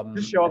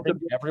Just show up.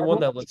 Everyone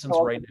that listens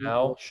right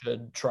now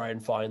should try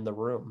and find the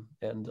room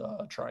and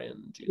try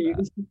and do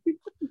that.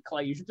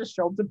 Clay, you should just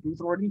show up to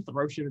Boothroyd and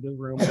throw shit in his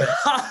room.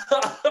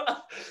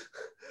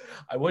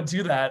 I would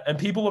do that, and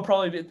people would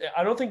probably be.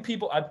 I don't think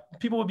people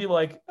would be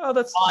like, "Oh,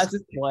 that's it's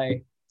just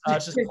Clay.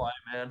 It's just Clay,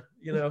 man.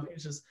 You know,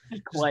 he's just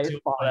Clay. Just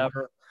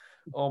whatever."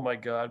 Oh my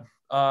god.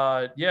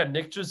 Yeah,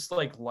 Nick just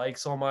like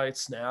likes all my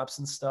snaps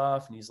and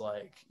stuff, and he's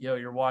like, "Yo,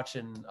 you're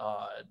watching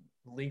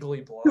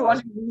Legally Blonde." You're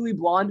watching Legally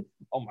Blonde?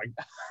 Oh my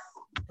god.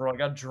 Bro, I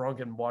got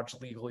drunk and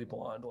watched Legally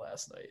Blonde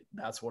last night.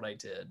 That's what I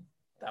did.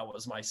 That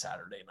was my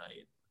Saturday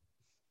night.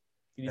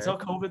 Can you tell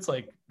COVID's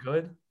like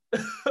good?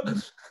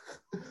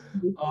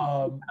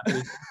 No,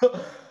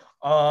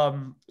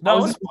 I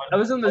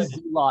was in the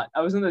Z lot.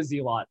 I was in the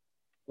Z lot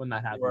when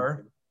that happened.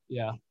 Where?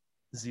 Yeah.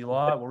 Z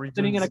lot. What were you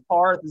sitting doing? in a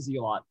car at the Z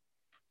lot?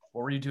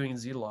 What were you doing in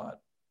Z lot?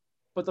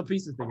 Put the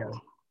pieces together.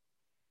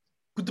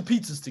 Put the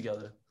pizzas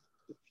together.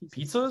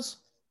 Pizzas?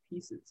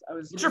 Pieces.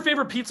 What's your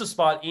favorite pizza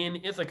spot in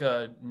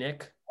Ithaca,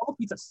 Nick? All the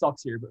pizza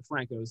sucks here, but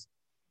Franco's.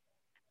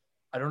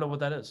 I don't know what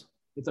that is.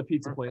 It's a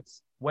pizza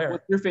place. Where?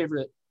 What's your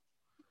favorite?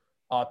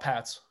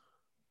 Pat's.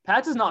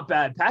 Pat's is not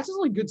bad. Pat's is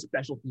like good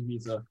specialty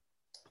pizza.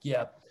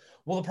 Yeah.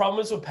 Well, the problem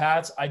is with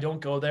Pat's, I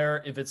don't go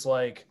there if it's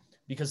like,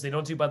 because they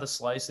don't do by the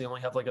slice. They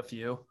only have like a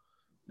few.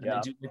 And they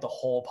do like the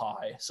whole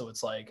pie. So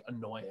it's like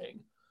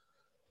annoying.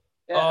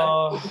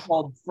 Yeah, what's it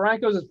called?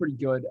 Franco's is pretty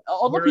good.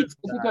 All the pizza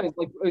is like,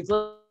 it's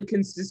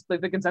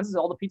like the consensus is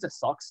all the pizza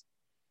sucks.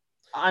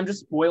 I'm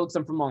just spoiled because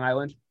I'm from Long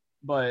Island.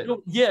 But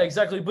yeah,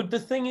 exactly. But the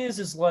thing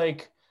is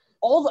like,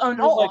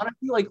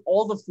 honestly, like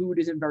all the food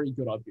isn't very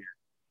good up here.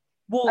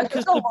 Well,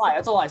 that's a lie.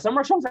 That's a lie. Some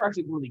restaurants are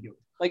actually really good.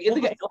 Like in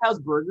the Ale House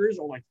burgers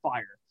are like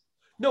fire.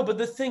 No, but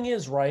the thing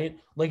is, right?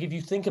 Like if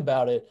you think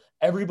about it,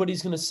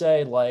 everybody's gonna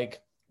say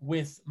like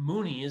with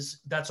Mooney's,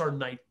 that's our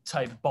night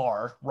type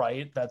bar,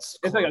 right? It's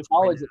like a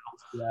college.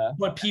 Yeah.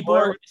 But people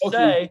are gonna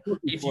say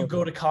if you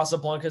go to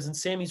Casablanca's and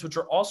Sammy's, which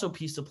are also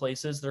pizza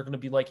places, they're gonna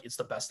be like, it's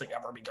the best thing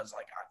ever because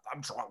like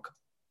I'm drunk.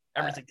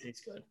 Everything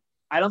tastes good.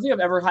 I don't think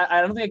I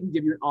don't think I can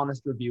give you an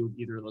honest review of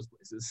either of those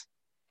places.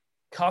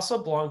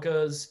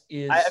 Casablanca's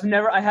is.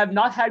 I have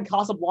not had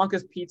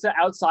Casablanca's pizza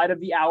outside of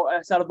the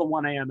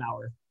 1 a.m.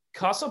 hour.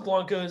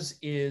 Casablanca's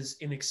is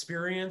an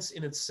experience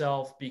in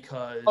itself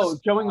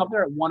because showing up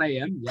there at 1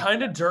 a.m. Yeah.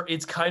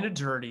 It's kind of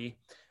dirty,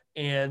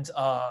 and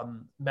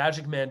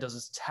Magic Man does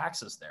his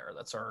taxes there.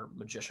 That's our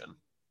magician.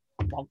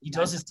 He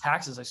does his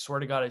taxes. I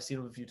swear to God, I've seen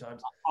him a few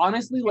times.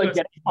 Honestly, like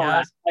getting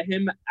harassed by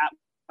him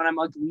when I'm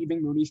like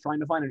leaving Mooney's trying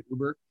to find an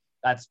Uber.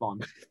 That's fun.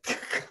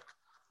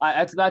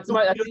 That's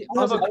my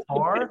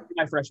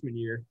freshman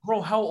year.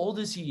 Bro, how old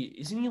is he?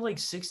 Isn't he like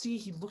 60?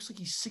 He looks like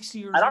he's 60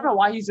 years old. I don't know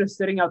why he's just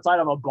sitting outside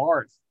of a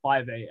bar at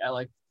 5 a.m. at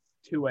like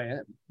 2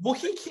 a.m. Well,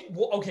 he can't.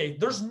 Well, okay.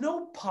 There's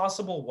no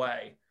possible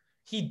way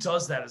he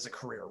does that as a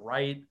career,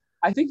 right?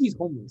 I think he's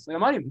homeless. Like,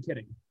 I'm not even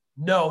kidding.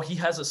 No, he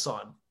has a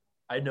son.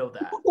 I know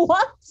that.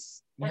 What?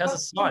 He has a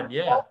son.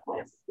 Yeah.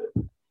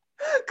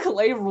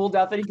 Clay ruled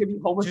out that he could be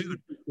homeless.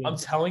 Dude, I'm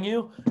telling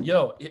you,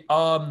 yo,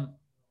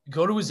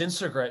 go to his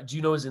Instagram. Do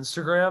you know his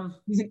Instagram?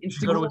 He's an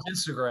Instagram. Go to his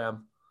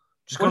Instagram.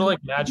 Just go to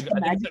like Magic.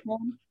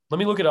 Let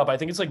me look it up. I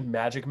think it's like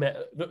Magic Man.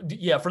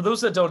 Yeah, for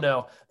those that don't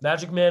know,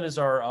 Magic Man is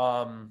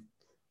our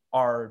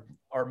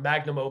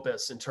magnum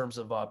opus in terms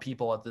of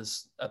people in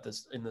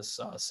this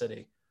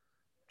city,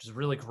 which is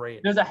really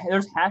great. There's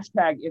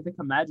hashtag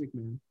Ithaca Magic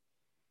Man.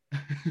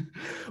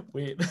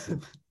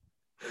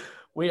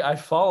 Wait, I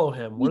follow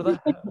him.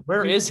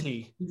 Where is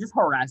he? He just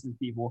harasses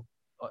people.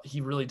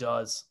 He really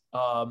does.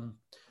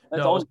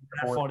 That's no, it's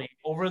funny.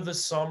 Over the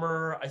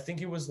summer, I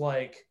think it was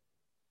like,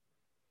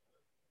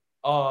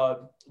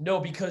 no,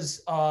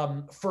 because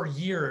for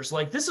years,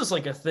 like this is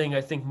like a thing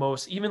I think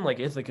most, even like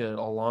Ithaca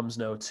alums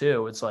know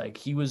too. It's like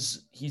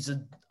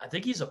I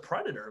think he's a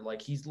predator.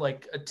 Like he's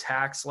like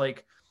attacks,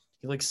 like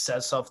he like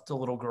says stuff to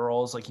little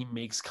girls, like he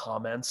makes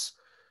comments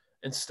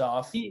and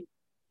stuff.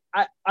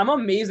 I'm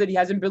amazed that he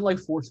hasn't been like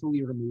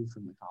forcefully removed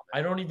from the comment.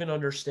 I don't even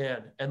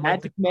understand. And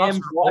like the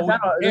man,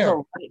 there's a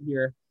Reddit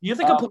here. You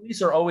think the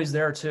police are always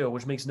there too,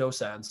 which makes no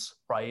sense,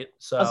 right?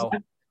 So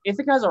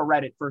Ithaca has a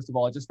Reddit, first of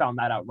all. I just found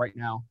that out right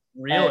now.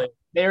 Really? And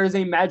there is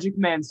a Magic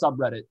Man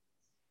subreddit.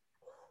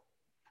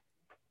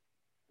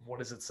 What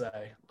does it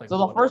say? Like,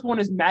 so the first one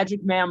is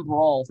Magic Man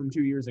Brawl from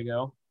 2 years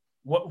ago.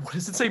 What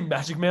does it say?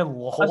 Magic Man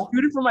lol? A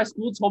student from my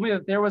school told me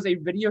that there was a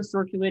video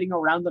circulating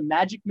around the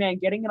Magic Man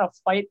getting in a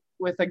fight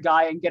with a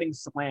guy and getting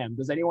slammed.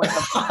 Does anyone have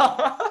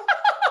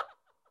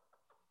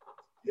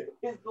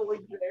Is the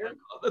link there?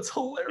 Oh, that's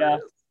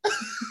hilarious.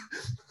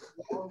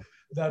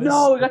 Yeah.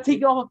 No, it got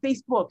taken off of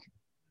Facebook.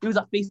 It was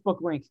a Facebook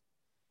link.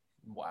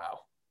 Wow.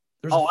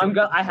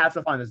 I have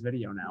to find this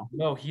video now.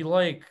 No, he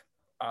like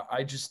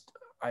I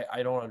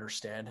don't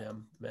understand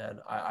him, man.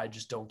 I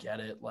just don't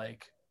get it.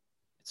 Like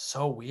It's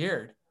so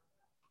weird.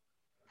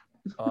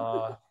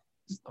 Oh.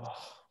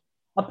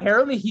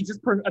 Apparently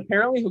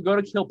he'll go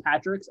to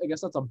Kilpatrick's. I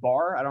guess that's a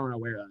bar. I don't know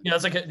where. Yeah,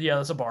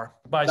 that's a bar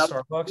by That-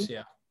 Starbucks.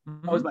 Yeah.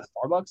 Mhm. That was by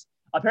Starbucks.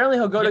 Apparently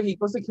he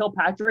goes to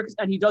Kilpatrick's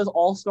and he does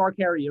all-star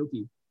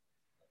karaoke.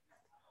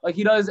 Like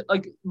he does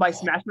by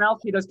Smash Mouth,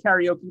 he does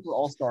karaoke for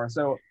All-Star.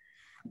 So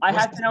I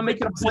have to now make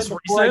it a point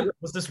before I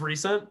Was this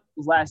recent?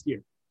 last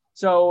year.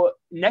 So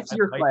next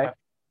year, Clay,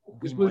 We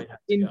this was might have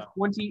to in go.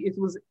 it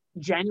was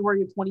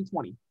January of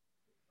 2020.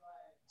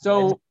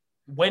 So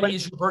When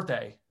is your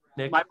birthday,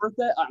 Nick? my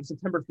birthday,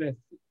 September 5th.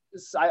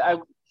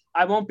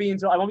 I won't be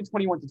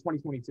 21 to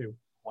 2022.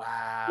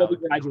 Wow. You'll be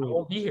I graduating.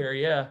 won't be here.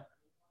 Yeah.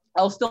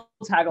 I'll still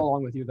tag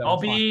along with you though. I'll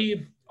It's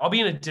fine. be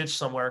in a ditch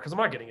somewhere because I'm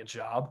not getting a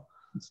job.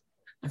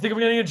 You think I'm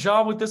getting a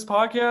job with this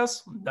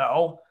podcast?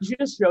 No. You should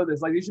just show this.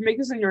 Like you should make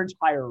this in your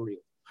entire reel.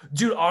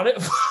 Dude, on it.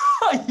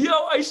 Yo,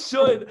 I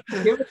should.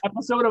 Give an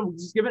episode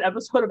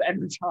of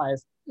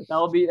Energize.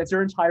 That's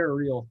your entire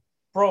reel.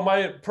 Bro,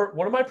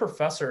 one of my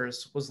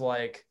professors was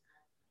like,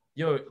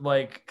 yo,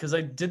 like, because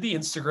I did the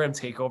Instagram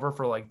takeover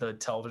for like the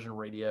television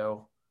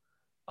radio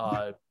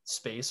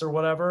space or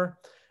whatever.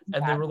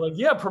 And they were like,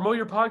 yeah, promote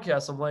your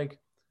podcast. I'm like,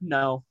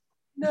 No.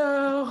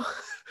 no.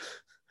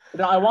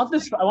 No, I want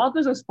this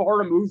as far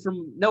removed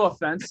from. No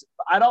offense,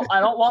 I don't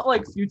want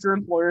like future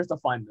employers to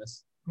find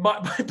this. My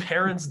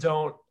parents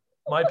don't.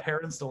 My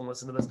parents don't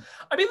listen to this.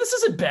 I mean, this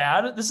isn't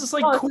bad. This is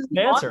like No, cool this is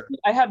banter. honestly,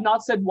 I have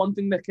not said one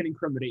thing that can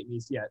incriminate me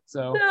yet.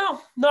 So No,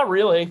 not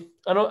really.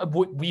 I don't.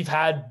 We've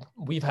had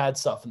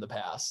stuff in the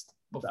past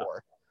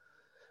before.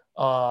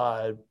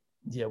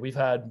 Yeah, we've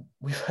had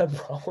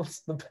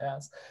problems in the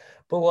past,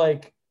 but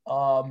like,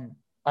 I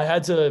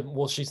had to.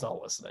 Well, she's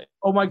not listening.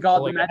 oh my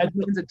god, Like, the Magic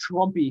Man's a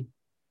Trumpy.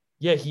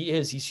 Yeah, he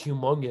is. He's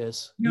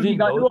humongous. Dude, You he didn't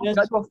got know to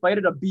this? a fight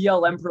at a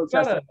BLM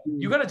protest.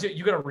 You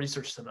gotta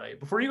research tonight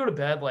before you go to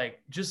bed.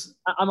 Like, just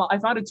I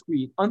found a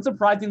tweet.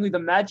 Unsurprisingly, the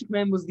Magic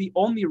Man was the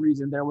only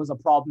reason there was a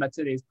problem at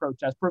today's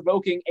protest,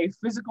 provoking a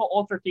physical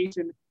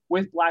altercation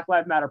with Black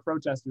Lives Matter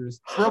protesters.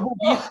 Verbal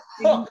beef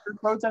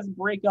protest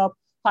breakup.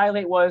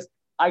 Highlight was,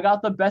 I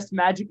got the best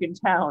magic in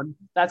town.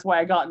 That's why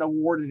I got an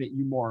award in it,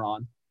 you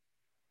moron.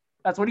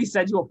 That's what he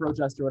said to a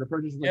protester at a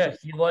protest. yeah.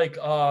 He like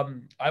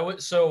I would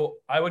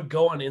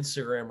go on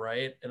Instagram,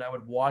 right, and I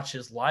would watch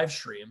his live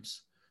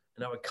streams,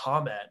 and I would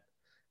comment,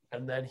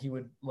 and then he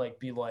would like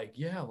be like,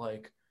 yeah,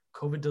 like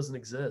COVID doesn't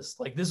exist.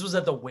 Like this was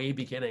at the way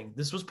beginning.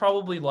 This was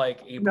probably like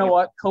April. You know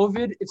what?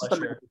 COVID, it's just last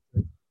a year.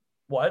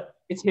 What?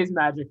 it's his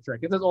magic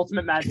trick. It's his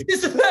ultimate magic.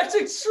 It's a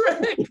magic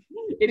trick.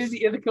 It is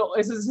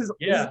this is his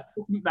Yeah.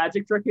 ultimate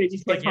magic trick. And it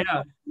just Like, can't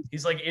yeah.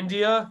 He's like,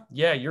 India,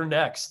 yeah, you're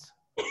next.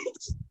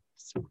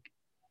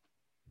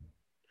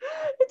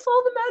 It's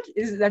all the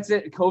magic. That's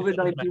it.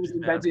 COVID-19 was Magic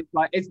invented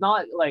by. It's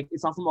not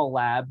from a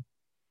lab.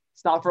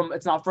 It's not from.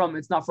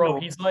 Bro,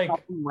 he's like,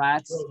 not from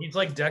rats. bro, he's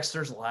like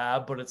Dexter's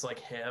Lab, but it's like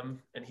him,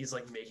 and he's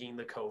like making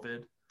the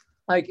COVID.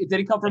 Like it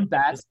didn't come from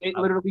bats. It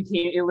literally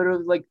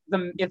like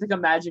it's like a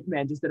magic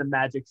man just did a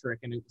magic trick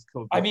and it was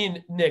COVID. I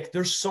mean, Nick,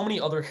 there's so many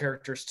other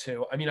characters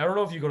too. I mean, I don't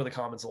know if you go to the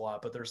comments a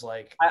lot, but there's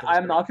like,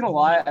 I'm not gonna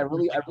lie. I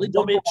really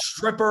don't. woman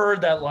stripper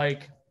that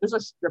like, There's a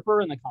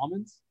stripper in the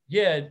comments.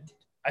 yeah,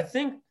 I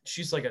think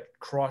she's like a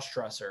cross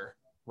dresser,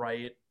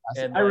 right?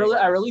 And I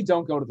really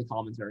don't go to the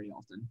comments very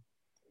often.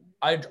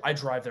 I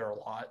drive there a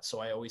lot, so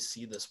I always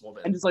see this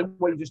woman. And just like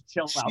what you just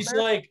chill out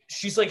there.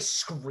 She's like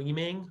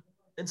screaming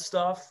and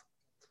stuff.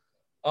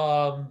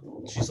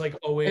 She's like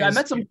always. Like, I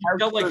met some she's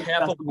got like character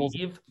half a festivals.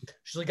 weave.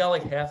 She's like got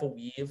like half a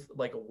weave,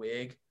 like a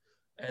wig,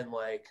 and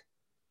like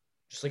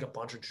just like a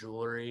bunch of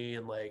jewelry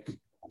and like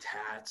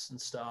tats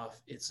and stuff.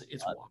 It's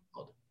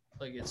wild.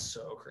 Like it's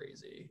so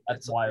crazy. That's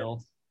It's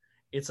wild.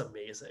 It's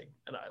amazing,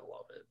 and I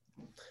love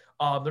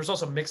it. There's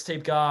also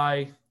Mixtape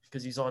Guy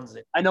because he's on.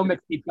 I know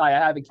Mixtape Guy.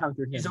 I have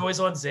encountered him. He's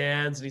always on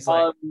Zans, and he's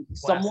like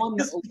someone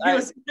he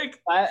was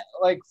like,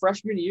 like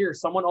freshman year,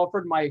 someone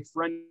offered my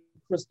friend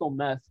crystal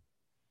meth.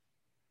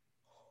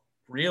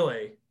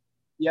 really?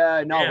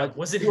 Yeah, no, Yeah, like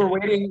was it we were him?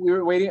 waiting.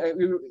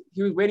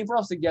 He was waiting for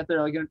us to get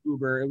there, like in an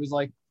Uber. It was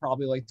like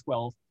probably like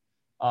 12.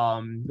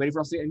 Waiting for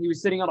us to, and he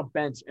was sitting on a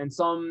bench, and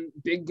some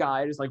big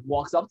guy just like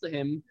walks up to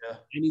him, Yeah.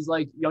 and he's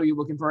like, "Yo, you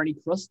looking for any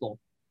crystal?"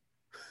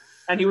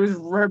 And he was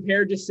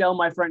prepared to sell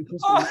my friend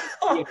crystal.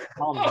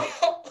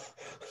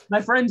 meth.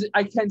 My friends,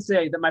 I can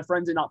say that my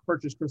friend did not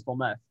purchase crystal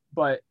meth,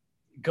 but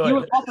Good. he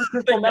was offered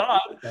crystal Thank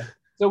meth. God.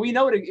 So we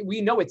know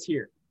it's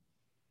here,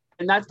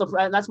 and that's where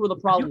the Are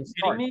problem you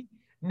starts. kidding me?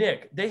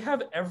 Nick, they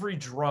have every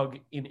drug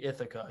in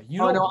Ithaca.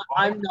 You Oh know, no,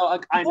 I know.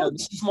 People in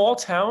small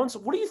towns.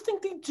 What do you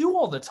think they do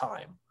all the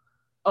time?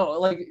 Oh,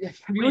 like have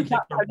What you, do you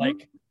think they're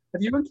like?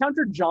 have you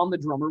encountered John the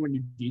drummer when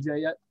you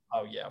DJ yet?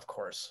 Oh yeah, of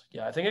course.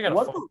 Yeah, I think I got a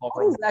What, phone call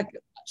what is from. that?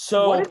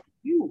 So What did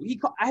you?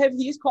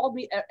 He's called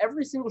me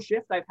every single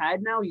shift I've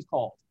had now. He's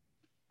called.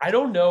 I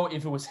don't know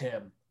if it was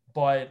him,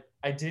 but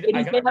I did. Did I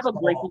he got say a have a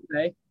call. grateful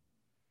day?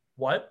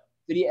 What?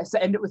 Did he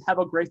end it with have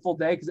a grateful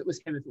day? Because it was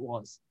him if it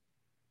was.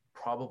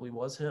 Probably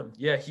was him.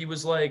 Yeah, he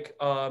was like,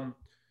 I'm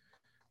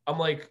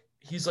like,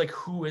 he's like,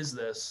 who is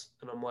this?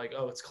 And I'm like,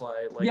 oh, it's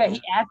Clay. Like, Yeah,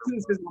 he asked me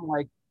because I'm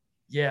like,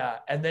 yeah.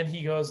 And then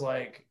he goes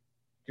like,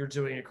 you're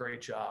doing a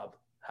great job.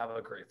 Have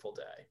a grateful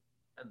day.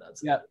 And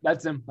that's yeah, it.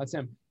 that's him. That's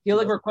him. He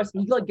like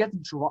requested. He like gets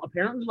draw.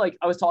 Apparently, like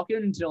I was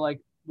talking to like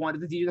one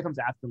of the DJ that comes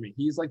after me.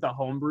 He's like the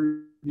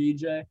homebrew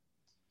DJ.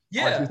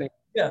 Yeah.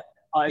 Yeah.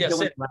 Dylan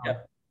same, Brown.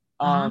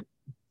 yeah.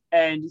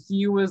 And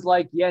he was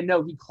like, yeah,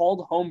 no, he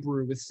called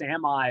homebrew with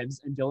Sam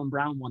Ives and Dylan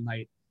Brown one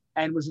night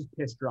and was just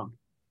pissed drunk.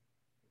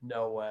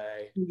 No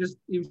way. He was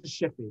just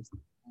shit faced.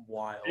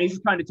 Wild. And he's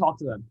just trying to talk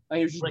to them. Like,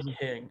 he was just What a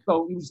king.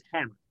 so he was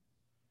hammered.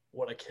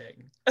 What a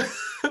king.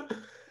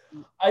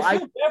 I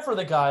feel bad for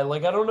the guy.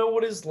 Like, I don't know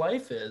what his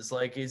life is.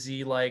 Like, is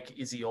he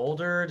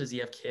older? Does he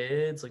have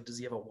kids? Like, does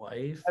he have a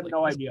wife? I have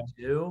no idea.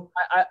 Do?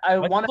 I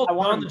want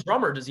the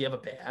drummer. Does he have a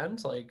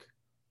band? Like,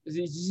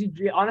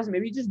 honestly,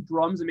 maybe he just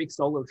drums and makes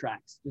solo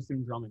tracks, just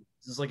him drumming.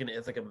 is this like a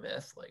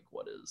myth? Like,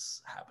 what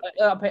is happening?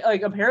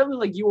 Like apparently,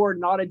 like you are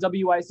not a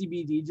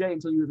WICB DJ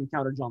until you have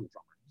encountered John the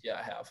drummer. Yeah,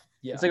 I have.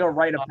 Yeah, it's like a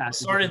rite of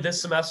passage. Started this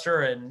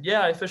semester, and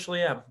yeah, I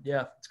officially am.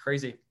 Yeah, it's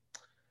crazy.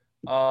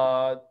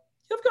 I've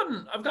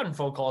gotten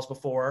phone calls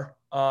before.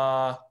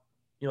 My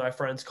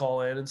friends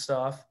call in and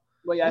stuff.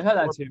 Well, yeah, I've had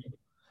that too.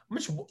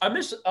 I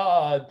miss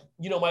I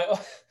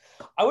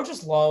would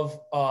just love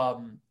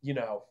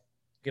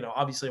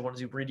obviously I want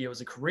to do radio as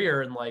a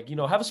career and like,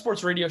 have a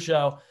sports radio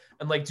show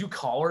and like do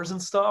callers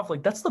and stuff.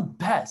 Like that's the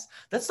best.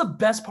 That's the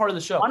best part of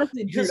the show.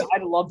 Honestly, dude,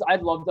 I'd love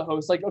to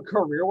host like a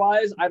career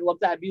wise. I'd love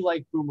to be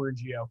like Boomer and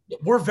Gio.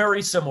 We're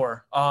very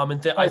similar. I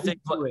think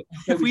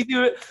if we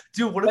do it,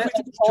 dude, what if we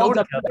do a show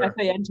together?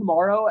 FAN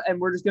tomorrow and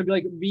we're just gonna be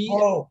like Nick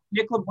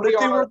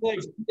LeBriere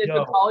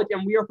the college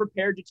and we are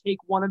prepared to take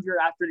one of your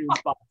afternoon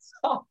spots.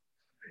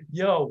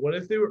 Yo, what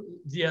if they were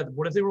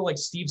like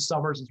Steve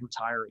Summers is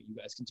retiring? You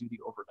guys can do the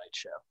overnight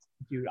show.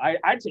 Dude,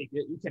 I'd take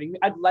it. You kidding me?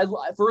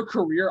 For a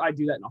career, I'd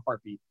do that in a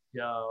heartbeat.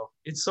 Yo,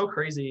 it's so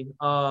crazy.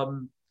 But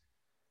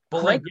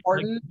Craig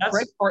Carton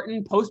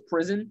post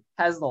prison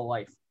has the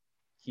life.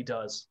 He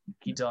does.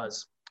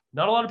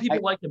 Not a lot of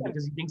people like him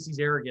because he thinks he's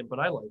arrogant, but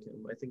I like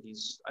him. I think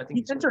he's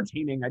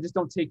entertaining. I just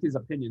don't take his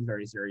opinion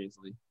very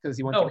seriously because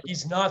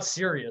he's not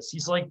serious.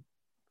 He's like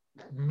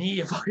me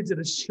if I did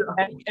a show.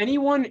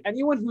 Anyone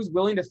who's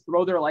willing to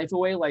throw their life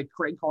away like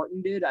Craig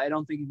Carton did, I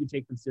don't think you can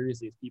take them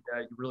seriously as people.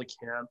 Yeah, you really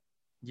can.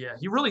 Yeah,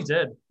 he really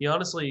did. He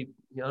honestly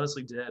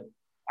did.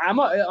 I'm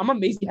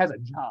amazed he has a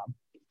job.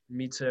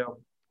 Me too.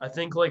 I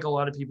think like a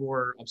lot of people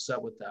were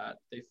upset with that.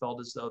 They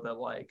felt as though that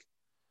like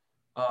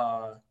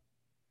I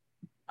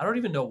don't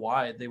even know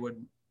why they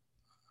would.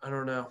 I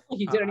don't know.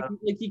 He did.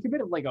 He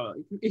committed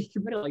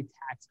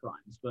tax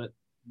crimes, but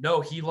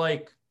no, he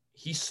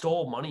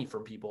stole money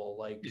from people.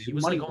 Like he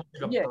was like almost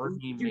like a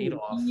Bernie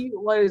Madoff. He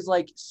was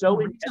like so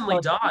recently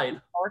died.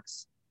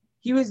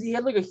 He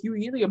had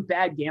a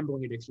bad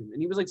gambling addiction,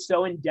 and he was like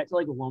so in debt to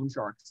like loan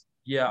sharks.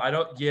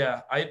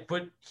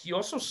 But he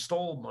also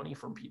stole money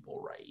from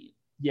people, right?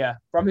 Yeah,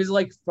 from his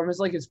wife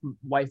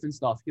and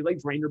stuff. He like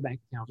drained her bank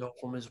account. Yo,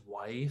 from his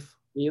wife?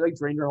 He like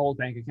drained her whole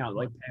bank account,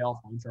 like pay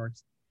off loan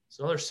sharks. It's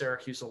another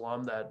Syracuse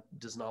alum that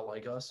does not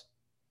like us.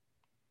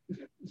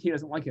 He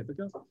doesn't like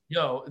Ithaca?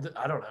 Yo,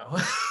 I don't know.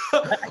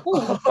 I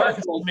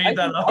made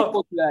that up.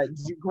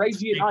 Greg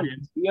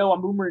Giannotti, Gio,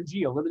 I'm Boomer and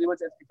Gio. Literally went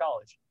to Ithaca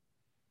College.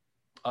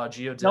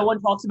 Gio did. No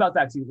one talks about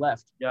that because he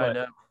left. Yeah, I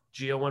know.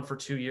 Gio went for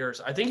 2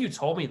 years. I think you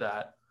told me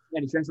that.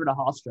 Yeah, he transferred to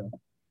Hofstra.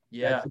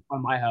 Yeah.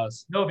 On my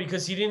house. No,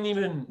 because he didn't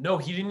even do.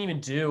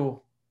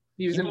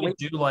 He didn't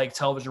do like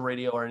television,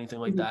 radio, or anything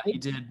like that. He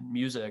did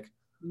music.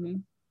 Mm-hmm.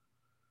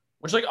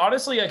 Which, like,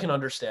 honestly, I can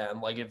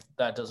understand. Like, if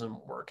that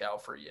doesn't work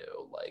out for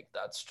you, like,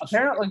 that's just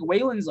apparently like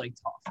Waylon's like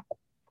tough.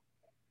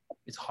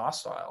 It's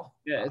hostile.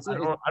 Yeah,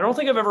 I don't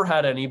think I've ever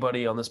had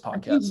anybody on this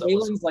podcast.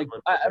 Waylon's like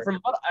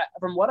from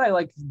what I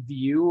like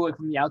view like,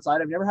 from the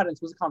outside. I've never had an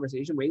explicit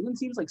conversation. Waylon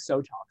seems like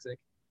so toxic.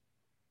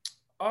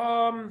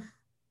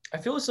 I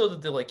feel as though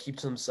that they like keep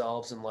to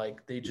themselves and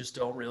like they just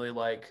don't really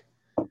like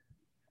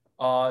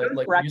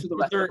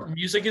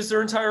music is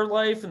their entire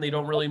life and they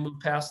don't really move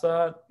past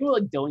that. People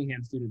like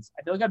Dillingham students.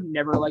 I feel like I've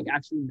never like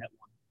actually met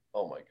one.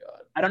 Oh my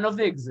god. I don't know if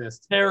they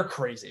exist. They're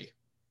crazy.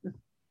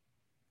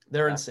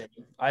 They're insane.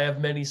 I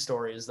have many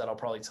stories that I'll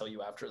probably tell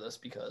you after this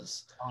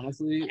because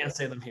honestly I can't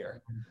say them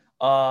here.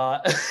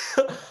 No,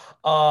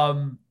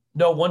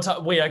 one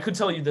time I could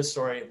tell you this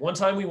story. One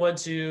time we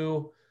used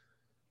to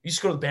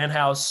go to the band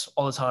house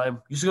all the time.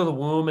 Used to go to the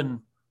Womb and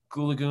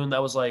Goo Lagoon.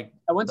 That was like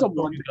I went to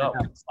one band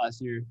house last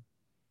year.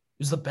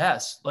 It was the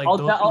best. Like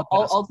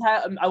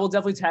I will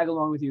definitely tag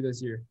along with you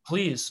this year.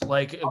 Please,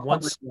 like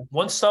once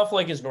stuff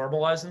like is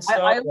normalized and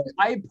stuff.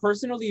 I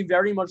personally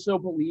very much so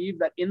believe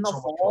that in the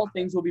fall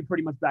things will be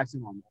pretty much back to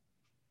normal.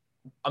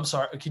 I'm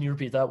sorry. Can you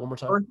repeat that one more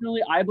time?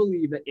 Personally, I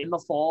believe that in the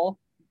fall,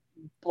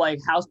 like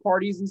house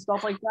parties and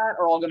stuff like that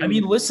are all going to. I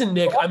mean, listen,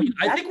 Nick. I mean,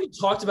 I think we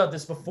talked about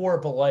this before,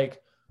 but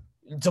like,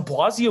 De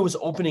Blasio is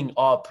opening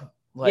up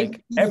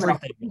like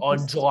everything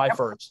on July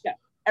 1st. Yeah,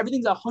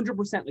 everything's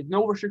 100%, like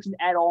no restrictions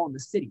at all in the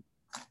city.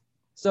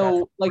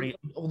 So like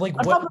like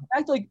on top what? of the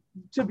fact, like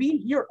to be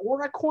here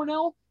or at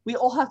Cornell, we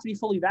all have to be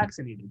fully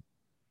vaccinated.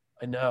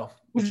 I know,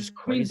 which is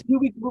Means crazy. 2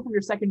 weeks before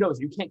your second dose,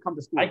 you can't come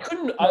to school.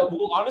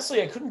 Well,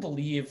 honestly, I couldn't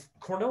believe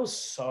Cornell is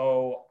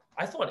so.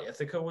 I thought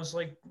Ithaca was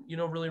like,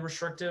 really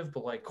restrictive,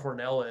 but like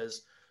Cornell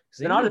is.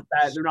 They're not as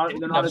bad. They're not as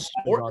bad as us.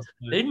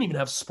 They didn't even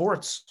have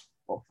sports.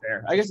 Well,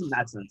 fair. I guess in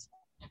that sense.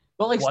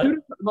 But like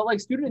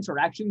student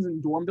interactions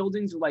in dorm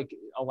buildings are like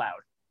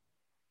allowed.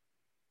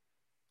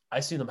 I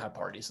see them have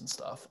parties and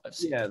stuff. I've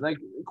seen like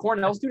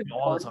Cornell students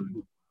all the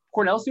time.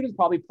 Cornell students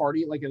probably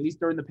party like at least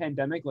during the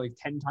pandemic like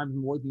 10 times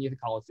more than the other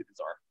college students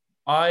are.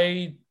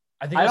 I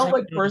think I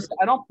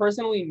don't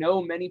personally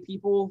know many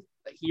people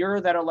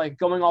here that are like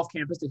going off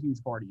campus to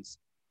huge parties.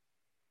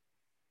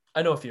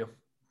 I know a few.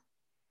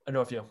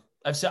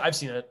 I've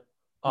seen it.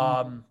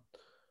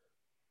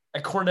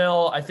 At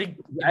Cornell, I think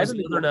it was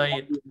the other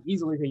night.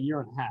 Easily like a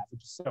year and a half,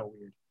 which is so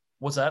weird.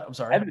 What's that? I'm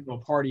sorry. I haven't been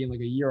to a party in like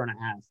a year and a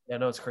half. Yeah,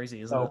 no, it's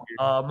crazy, isn't So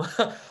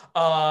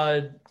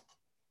it?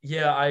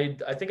 Yeah, I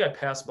think I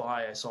passed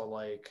by. I saw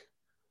like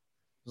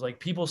it was like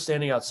people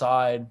standing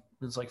outside.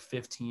 There's like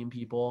 15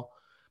 people.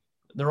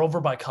 They're over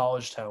by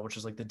College Town, which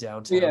is like the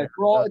downtown. Yeah,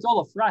 it's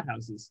all the frat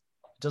houses.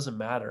 It doesn't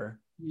matter.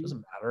 It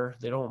doesn't matter.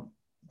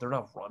 They're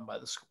not run by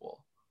the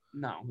school.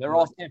 No, they're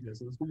off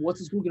campus. What's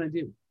the school gonna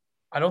do?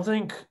 I don't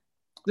think.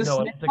 The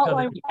snitch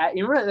hotline,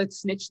 you remember that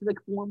snitch like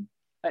form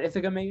that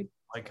Ithaca made?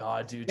 My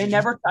God, dude! They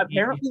never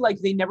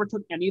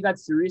took any of that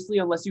seriously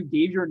unless you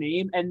gave your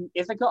name. And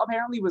Ithaca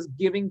apparently was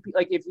giving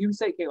like if you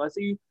say, okay, let's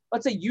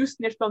say you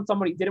snitched on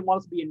somebody, didn't want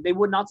us to be in, they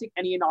would not take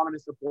any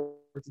anonymous report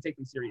to take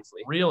them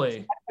seriously. Really?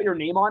 You put your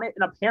name on it,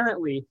 and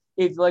apparently,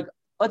 if like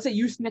let's say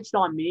you snitched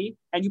on me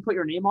and you put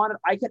your name on it,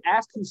 I could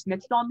ask who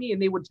snitched on me,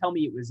 and they would tell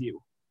me it was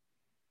you.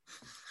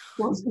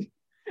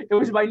 It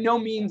was by no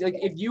means like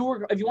if you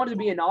wanted to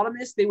be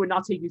anonymous, they would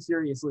not take you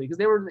seriously because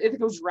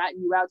Ithaca was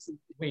ratting you out. So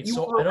wait, he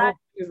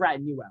was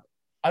ratting you out.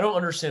 I don't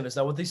understand. Is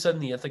that what they said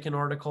in the Ithacan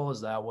article? Is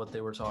that what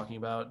they were talking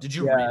about? Did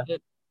you read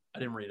it? I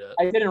didn't read it.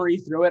 I didn't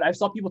read through it. I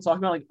saw people talking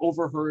about like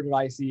overheard at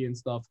IC and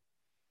stuff.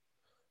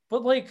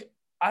 But like,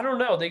 I don't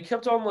know. They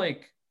kept on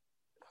like,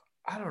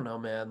 I don't know,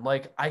 man.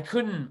 Like, I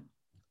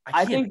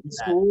think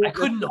school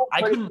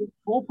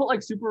put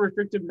like super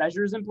restrictive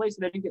measures in place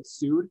so they didn't get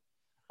sued.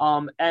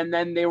 And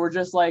then they were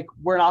just like,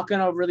 we're not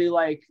gonna really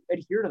like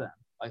adhere to them.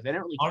 Like they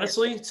didn't really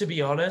honestly, to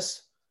be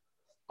honest,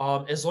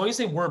 as long as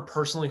they weren't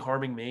personally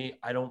harming me,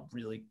 I don't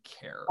really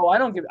care. Oh, I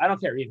don't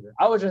care either.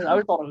 I just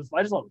thought it was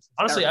honestly,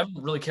 terrible. I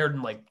haven't really cared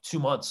in like 2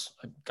 months.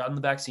 I've gotten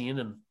the vaccine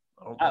and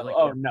I don't really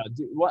care. No,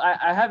 dude. Well,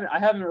 I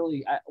haven't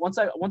really. Once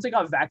I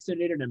got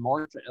vaccinated in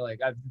March, like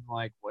I've been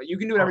like, well, you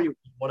can do whatever you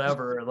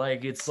whatever.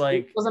 Like it's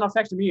like it doesn't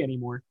affect me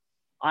anymore.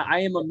 I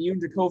am immune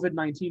to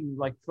COVID-19,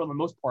 like for the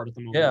most part at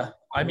the moment. Yeah,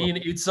 I mean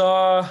it's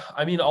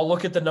I'll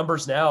look at the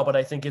numbers now, but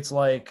I think it's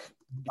like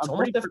it's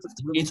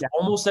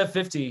almost at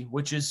 50,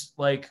 which is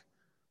like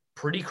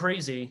pretty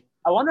crazy.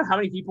 I wonder how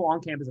many people on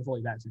campus are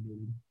fully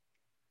vaccinated.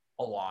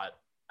 A lot.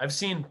 I've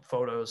seen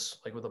photos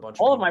like with a bunch.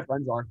 All of my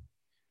friends are.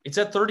 It's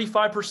at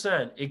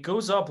 35%. It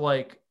goes up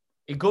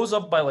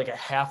by like a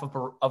half of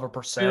a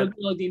percent.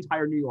 Like the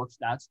entire New York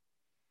stats.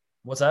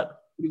 What's that?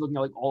 Are you looking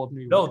at like all of New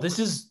York? No, this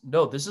is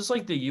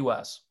like the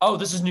U.S. Oh,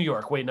 this is New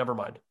York. Wait, never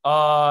mind.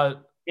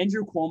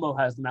 Andrew Cuomo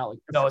has them out. Like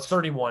no, it's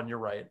 31. You're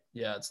right.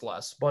 Yeah, it's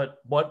less. But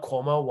what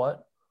Cuomo?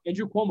 What?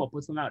 Andrew Cuomo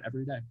puts them out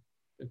every day.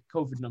 The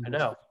COVID numbers. I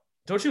know.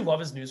 Don't you love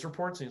his news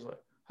reports? He's like,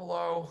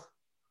 "Hello,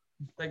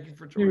 thank you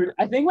for joining." Dude,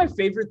 I think my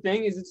favorite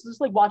thing is it's just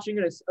like watching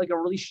a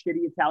really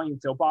shitty Italian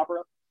soap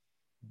opera.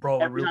 Bro,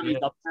 every really time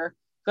he's up there.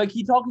 Like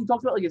he talks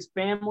about like his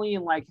family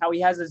and like how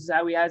he has his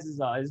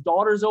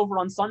daughters over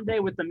on Sunday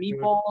with the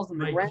meatballs and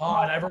the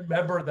God, I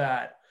remember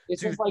that.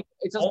 It's Dude, just like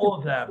all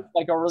of them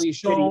like a really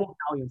shitty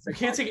Italian. You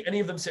can't take any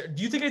of them seriously.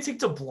 Do you think I take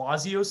De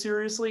Blasio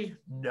seriously?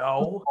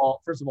 No.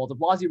 First of all, De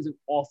Blasio was an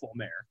awful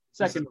mayor.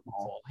 Second of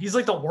all, he's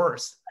like the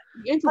worst.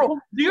 Bro,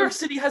 New York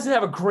City hasn't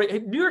had a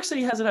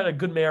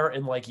good mayor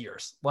in like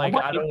years. Like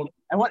I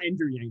want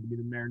Andrew Yang to be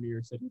the mayor of New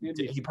York City.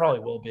 He probably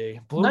will be.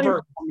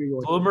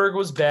 Bloomberg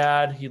was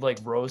bad. He like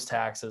rose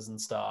taxes and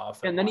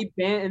stuff. And then he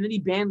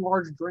banned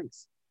large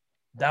drinks.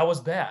 That was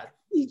bad.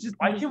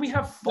 Why can't we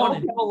have fun?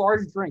 Have a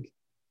large drink.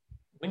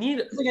 We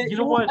need, you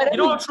know what? You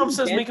know what Trump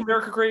says? Make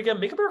America great again.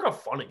 Make America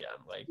fun again.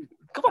 Like,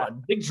 come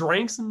on, big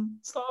drinks and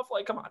stuff.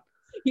 Like, come on.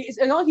 It's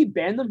not like he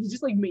banned them. He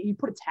just like he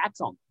put a tax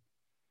on them.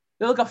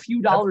 They're like a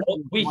few dollars.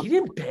 Wait, he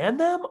didn't ban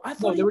them? I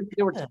thought they were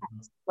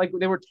taxed. Like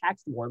they were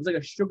taxed more. It was like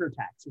a sugar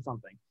tax or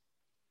something.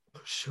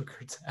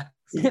 Sugar tax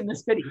in the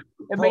city.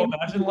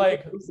 Imagine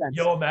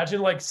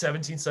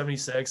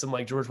 1776 and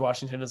like George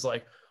Washington is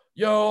like,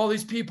 yo, all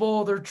these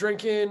people, they're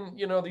drinking,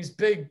 these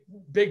big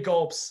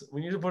gulps. We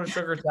need to put a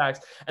sugar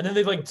tax. And then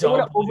they like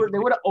dump. They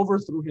would have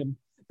overthrew him.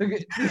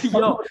 They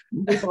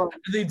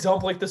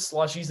dump like the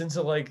slushies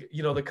into like,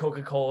 the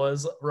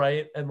Coca-Colas,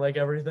 right? And like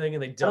everything.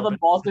 And they dump the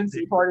Boston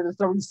Tea Party, they're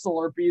throwing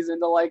Slurpees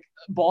into like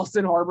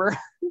Boston Harbor.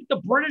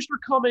 The British are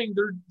coming.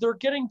 They're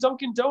getting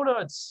Dunkin'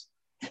 Donuts.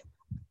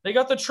 They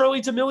got the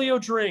Charlie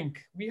D'Amelio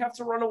drink. We have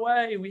to run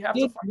away. We have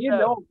to find Me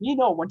and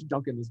Noah went to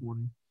Dunkin' this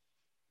morning.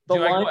 The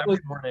Dude, I line go every was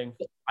morning.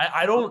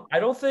 I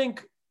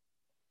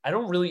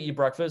don't really eat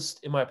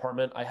breakfast in my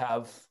apartment. I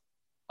have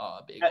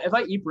bagel. if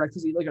I eat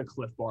breakfast, I eat like a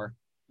Cliff Bar,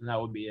 and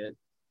that would be it.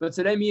 But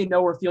today, me and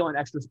Noah were feeling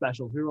extra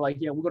special. We were like,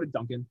 yeah, we'll go to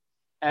Dunkin'.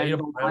 I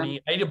And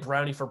ate a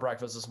brownie for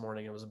breakfast this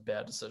morning. It was a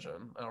bad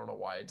decision. I don't know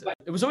why I did.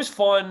 It was always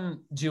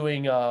fun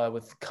doing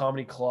with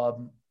Comedy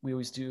Club. We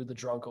always do the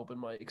drunk open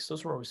mics.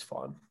 Those were always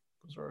fun.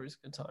 Those were always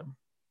a good time.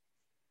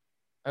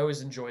 I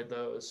always enjoyed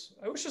those.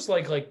 I was just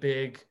like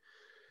big,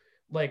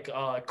 like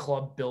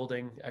club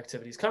building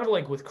activities, kind of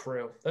like with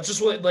Crew. That's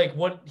just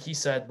what he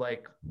said.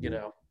 Like, you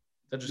know,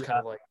 that just kind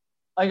of like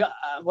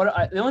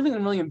the only thing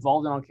I'm really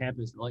involved in on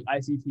campus is like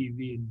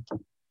ICTV and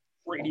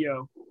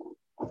radio.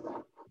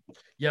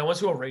 Yeah, I went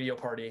to a radio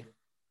party.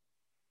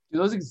 Do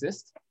those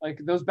exist? Like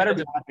those better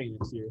be happening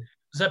this year.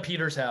 It was at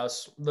Peter's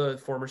house, the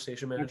former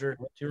station manager.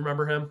 Do you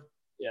remember him?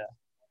 Yeah.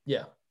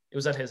 Yeah, it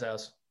was at his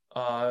house.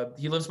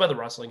 He lives by the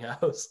wrestling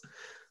house.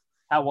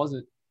 How was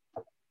it?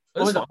 It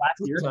was fun.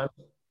 Last year?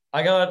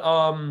 I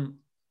got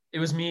it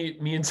was me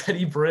and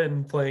Teddy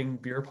Brin playing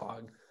beer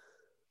pong.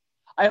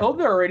 I hope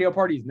there are radio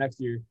parties next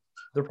year.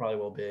 There probably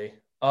will be.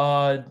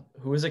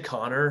 Who is it?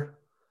 Connor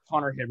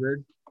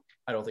Hibbard.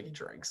 I don't think he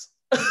drinks.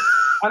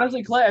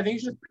 Honestly, Clay, I think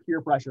it's just peer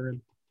pressure.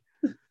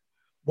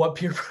 What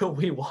peer?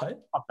 Wait,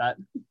 what? Cut that.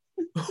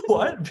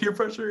 What peer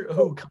pressure?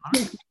 Oh,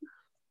 Connor.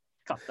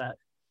 Cut that.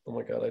 Oh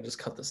my god! I just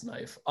cut this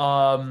knife.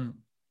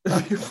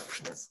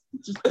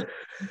 Just cut that.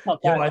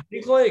 Yeah, I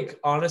think like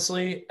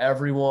honestly,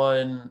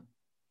 everyone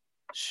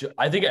should.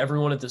 I think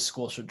everyone at this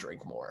school should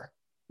drink more.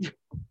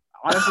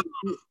 Honestly,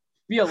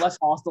 be a less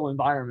hostile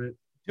environment.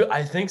 Dude,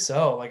 I think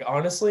so. Like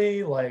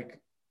honestly, like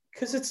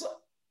because it's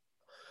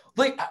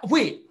like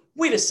wait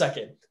a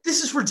second.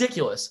 This is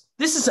ridiculous.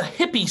 This is a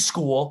hippie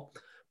school,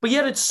 but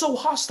yet it's so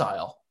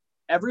hostile.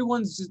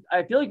 Everyone's just.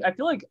 I feel like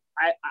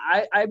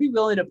I'd be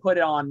willing to put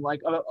it on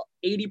like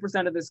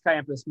 80% of this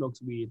campus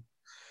smokes weed.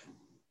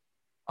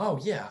 Oh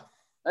yeah.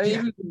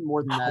 Even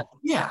more than that.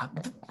 Yeah.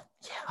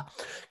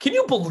 Can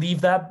you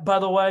believe that, by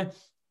the way?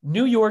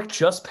 New York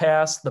just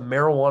passed the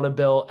marijuana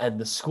bill, and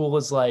the school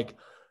is like,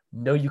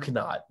 no, you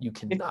cannot. You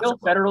cannot. It's still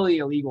federally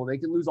illegal. They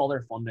could lose all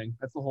their funding.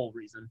 That's the whole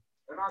reason.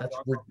 That's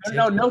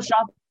ridiculous. No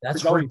shop.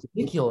 That's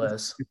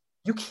ridiculous.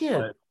 You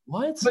can't.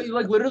 What? But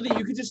like literally,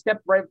 you could just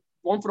step right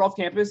 1 foot off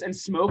campus and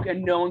smoke,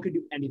 and no one could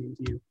do anything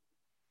to you.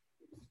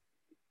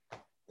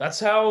 That's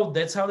how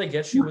they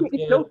get you.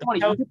 It's so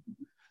funny.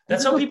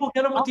 That's how people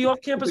get them with the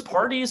off-campus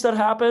parties that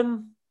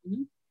happen.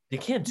 Mm-hmm. They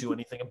can't do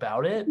anything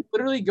about it.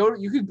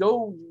 You could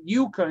go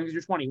because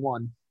you're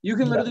 21. You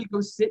can literally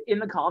go sit in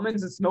the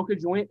commons and smoke a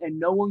joint, and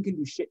no one can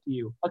do shit to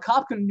you. A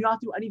cop can not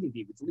do anything to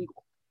you. It's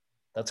legal.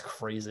 That's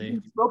crazy.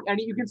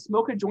 You can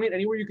smoke a joint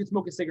anywhere. You can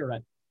smoke a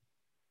cigarette.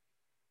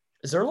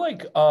 Is there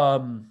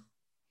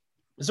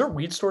is there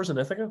weed stores in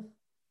Ithaca?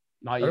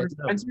 Not yet.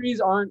 Dispensaries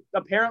aren't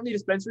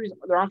dispensaries.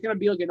 There aren't going to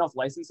be like enough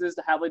licenses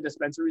to have like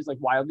dispensaries like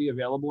widely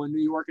available in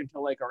New York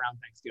until like around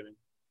Thanksgiving.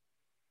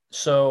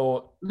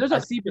 So there's a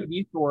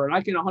CBD store, and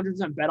I can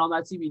 100% bet on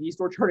that CBD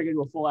store turning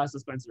into a full ass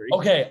dispensary.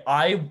 Okay.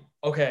 On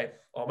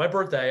my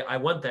birthday, I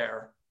went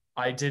there.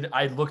 I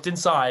looked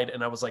inside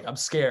and I was like, I'm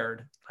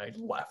scared. I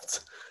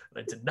left.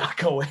 And I did not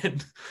go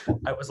in.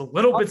 I was a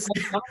little bit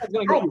scared. I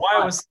don't know why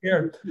I was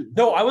scared.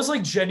 No, I was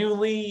like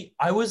genuinely,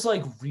 I was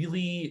like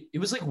really, it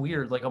was like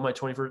weird. Like on my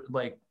 21st,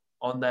 like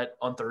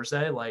on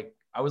Thursday, like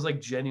I was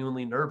like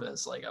genuinely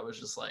nervous. Like I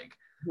was just like,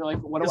 you're like,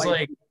 what do I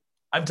like,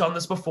 I've done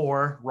this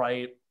before,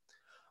 right?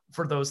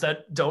 For those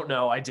that don't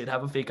know, I did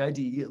have a fake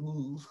ID.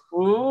 Ooh.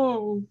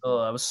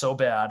 That was so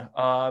bad.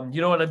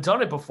 You know, and I've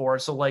done it before.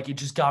 So like, it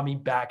just got me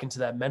back into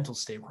that mental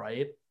state.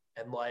 Right.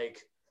 And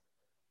like,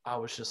 I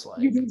was just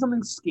like, you did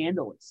something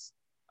scandalous.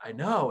 I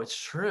know, it's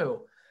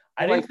true.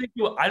 I didn't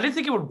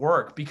think it would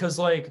work because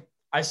like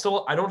I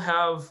don't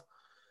have,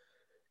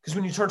 because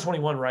when you turn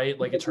 21, right,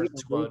 like it turns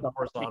into a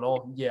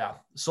horizontal. Yeah.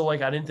 So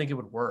like I didn't think it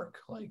would work.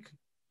 Like,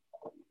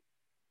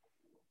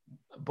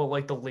 but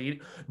like I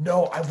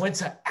went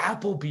to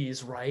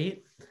Applebee's,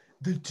 right?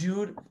 The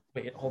dude,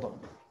 wait, hold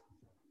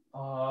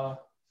on.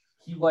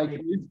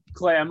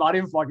 Clay, I'm not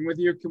even fucking with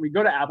you. Can we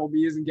go to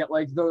Applebee's and get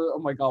like oh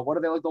my God, what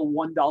are they, like the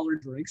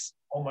 $1 drinks?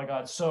 Oh my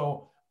God.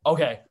 So,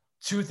 okay.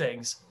 2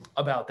 things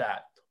about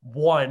that.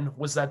 One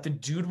was that the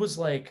dude was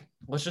like,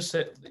 let's just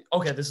say,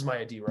 okay, this is my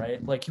ID,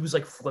 right? Like he was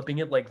like flipping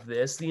it like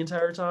this the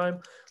entire time,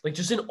 like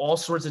just in all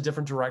sorts of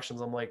different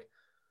directions. I'm like,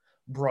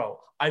 bro,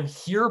 I'm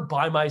here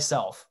by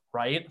myself,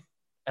 right?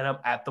 And I'm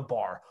at the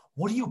bar.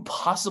 What do you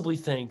possibly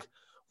think?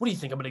 What do you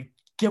think? I'm going to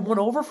get one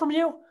over from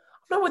you? I'm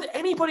not with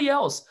anybody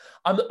else.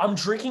 I'm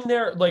drinking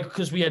there, like,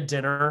 because we had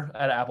dinner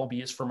at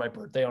Applebee's for my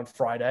birthday on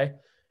Friday.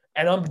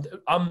 And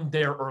I'm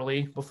there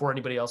early before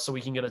anybody else so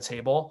we can get a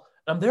table.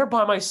 I'm there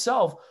by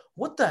myself.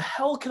 What the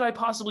hell can I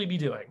possibly be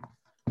doing,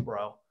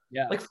 bro?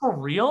 Yeah. Like, for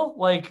real?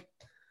 Like,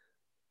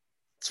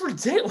 it's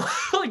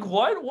ridiculous. Like,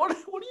 what do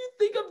you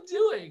think I'm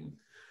doing?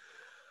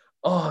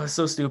 Oh, it's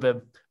so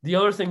stupid. The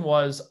other thing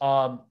was,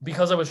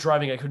 because I was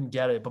driving, I couldn't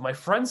get it. But my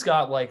friends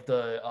got like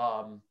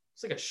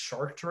it's like a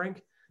shark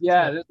drink.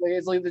 Yeah,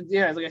 it's like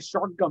a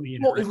shark gummy.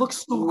 Oh, it looks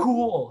so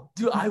cool,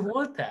 dude. I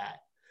want that.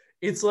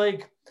 It's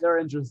like They're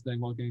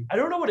interesting looking. I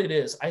don't know what it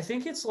is. I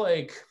think it's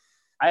like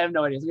I have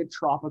no idea. It's like a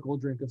tropical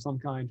drink of some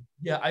kind.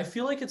 yeah. I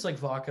feel like it's like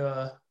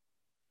vodka.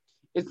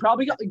 It's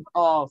probably got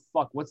like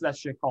fuck, what's that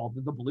shit called?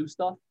 The blue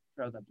stuff?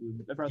 I forgot that blue.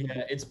 I forgot the Yeah,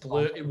 blue. it's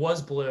blue. It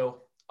was blue.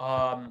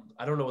 I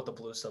don't know what the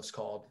blue stuff's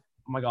called.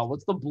 Oh my god,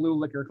 what's the blue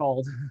liquor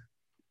called?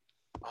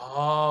 I'm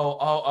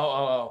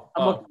Oh.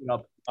 looking it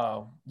up.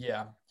 Oh,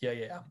 yeah.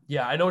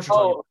 I know what you're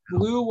talking about.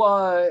 Blue.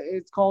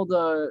 It's called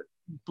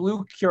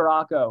blue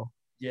Curaco.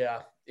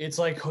 Yeah, it's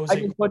like I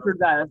Jose. just butchered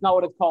that. That's not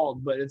what it's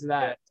called, but it's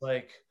that.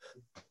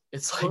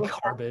 It's like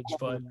garbage.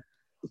 But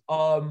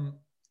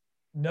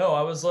no,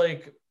 I was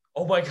like,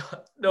 oh my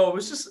god, no, it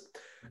was just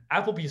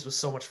Applebee's was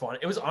so much fun.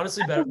 It was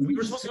honestly better. We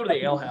were supposed to go to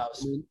the Ale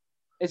House.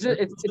 It's just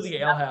it's the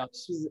Ale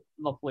House.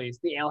 the place.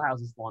 The Ale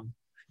House is fun.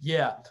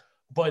 Yeah,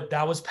 but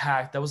that was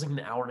packed. That was like an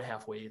hour and a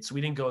half wait, so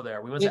we didn't go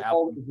there. We went to It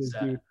always Applebee's. is,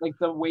 dude. Like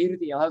the wait at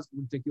the Ale House is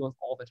ridiculous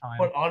all the time.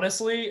 But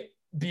honestly,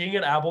 being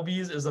at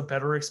Applebee's is a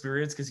better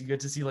experience because you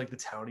get to see like the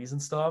townies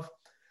and stuff.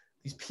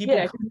 These people,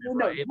 yeah,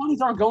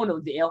 townies aren't going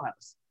to the Ale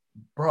House.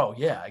 bro.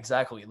 Yeah,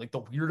 exactly. Like the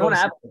Going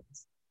weirdos, to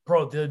Applebee's.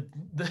 bro. The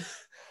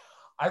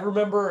I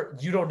remember,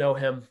 you don't know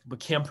him, but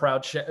Cam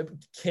Pratt. Shout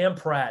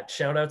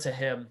out to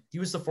him. He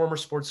was the former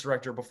sports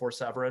director before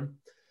Severin,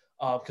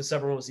 because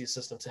Severin was the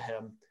assistant to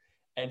him,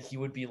 and he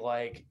would be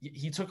like,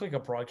 he took like a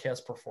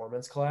broadcast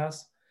performance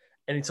class.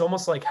 And it's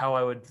almost like how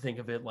I would think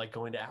of it, like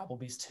going to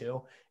Applebee's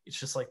too. It's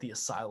just like the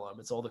asylum.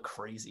 It's all the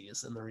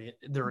crazies, and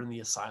they're in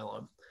the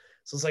asylum.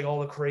 So it's like all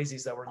the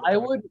crazies that were. I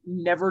would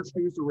never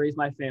choose to raise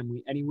my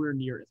family anywhere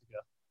near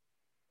Ithaca.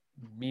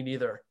 Me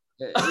neither.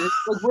 It's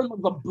like we're in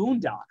the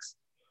boondocks.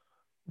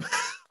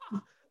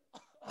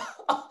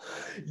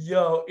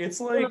 Yo, it's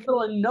We're in like, the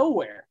middle of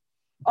nowhere.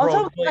 bro, I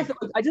don't feel like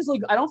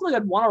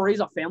I'd want to raise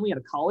a family in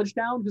a college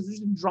town because there's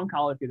just drunk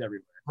college kids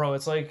everywhere. bro,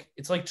 it's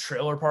like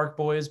Trailer Park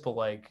Boys, but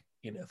like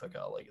in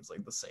Ithaca, like it's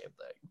like the same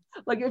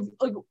thing.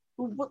 Like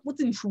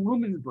what's in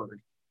Trumansburg?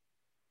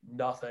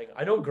 Nothing.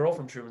 I know a girl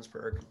from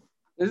Trumansburg.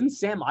 Isn't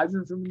Sam Ives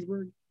from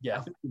Trumansburg? I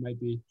Yeah, think he might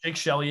be. Jake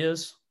Shelley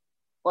is.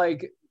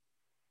 Like,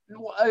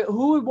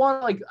 who would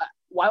want like?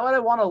 Why would I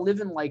want to live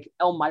in like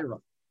Elmira?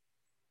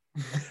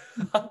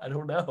 I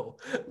don't know.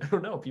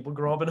 People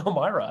grow up in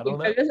Elmira. I don't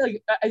know. I feel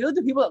like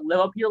the people that live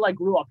up here, like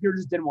grew up here,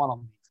 just didn't want to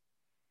leave.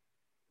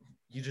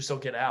 You just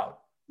don't get out.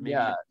 Maybe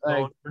Yeah,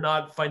 you're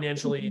not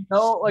financially.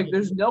 No, like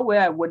there's no way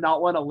I would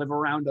not want to live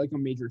around like a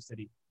major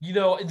city. You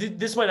know,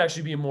 this might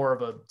actually be more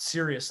of a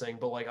serious thing,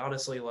 but like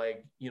honestly,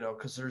 like, you know,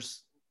 because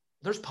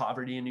there's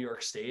poverty in New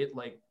York State.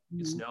 Like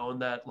it's known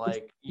that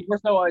like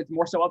It's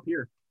more so up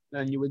here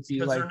than you would see.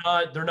 because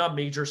Like they're not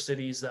major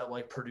cities that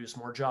like produce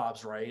more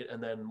jobs, right?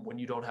 And then when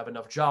you don't have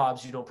enough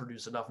jobs, you don't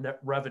produce enough net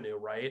revenue,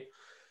 right?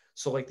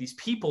 So like these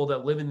people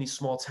that live in these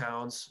small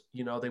towns,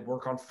 you know, they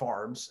work on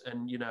farms,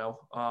 and it's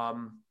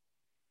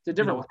a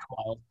different with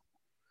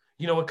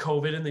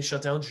COVID, and they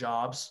shut down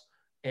jobs,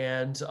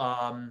 and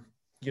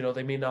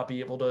they may not be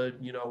able to,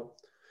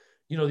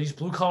 these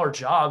blue collar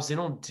jobs, they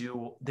don't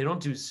do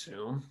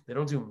Zoom, they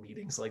don't do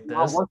meetings like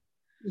this.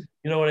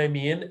 You know what I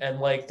mean? And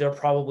like they're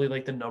probably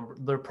like the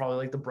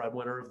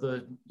breadwinner of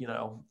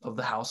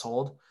the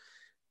household,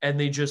 and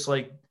they just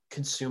like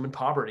consume in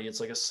poverty. It's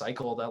like a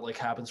cycle that like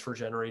happens for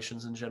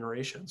generations and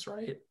generations,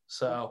 right?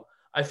 So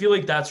I feel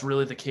like that's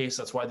really the case.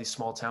 That's why these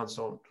small towns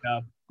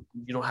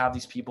you don't have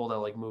these people that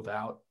like move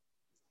out.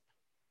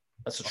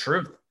 That's the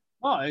truth.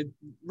 Oh, it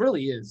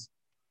really is.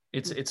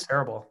 It's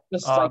terrible.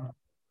 Just like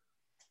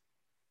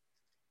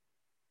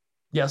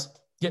yes.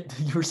 Yeah,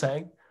 you were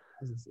saying?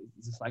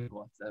 it's a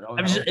cycle.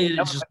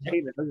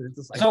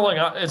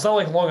 It's not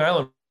like Long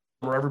Island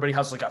where everybody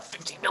has like a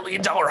 $50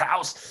 million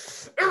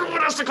house.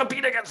 Everyone has to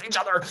compete against each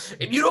other.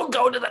 If you don't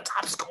go to the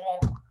top school,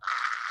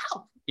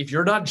 if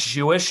you're not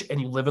Jewish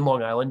and you live in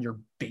Long Island, you're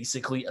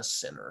basically a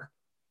sinner.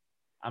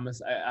 I'm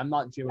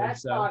not Jewish.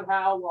 That's not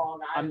how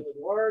Long Island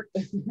works.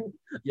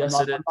 Yes,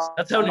 it is.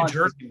 That's how New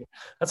Jersey.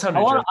 That's how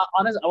New Jersey.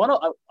 I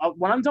want to.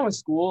 When I'm done with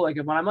school, like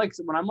when I'm like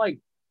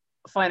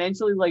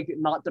financially like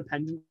not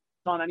dependent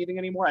on anything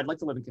anymore, I'd like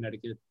to live in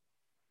Connecticut.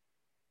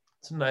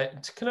 It's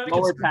nice. Connecticut.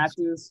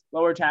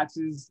 Lower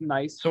taxes,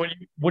 nice. So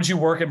would you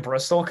work in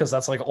Bristol? Because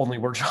that's like only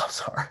where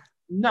jobs are.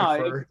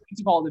 No,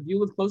 it's called. If you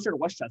live closer to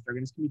Westchester, you're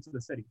gonna just commute to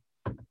the city.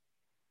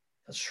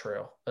 That's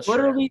true.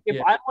 Literally,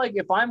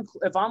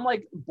 if I'm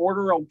like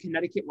border of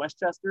Connecticut,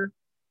 Westchester,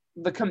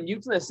 the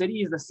commute to the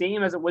city is the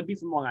same as it would be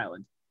from Long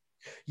Island.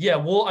 Yeah,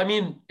 well, I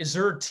mean, is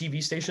there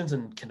TV stations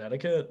in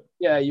Connecticut?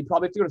 Yeah, you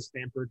probably have to go to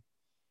Stamford.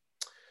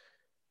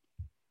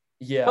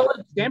 Yeah, but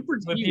like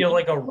Stamford's would be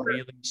like a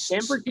really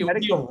Stanford, it would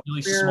be a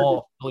really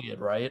small affiliate,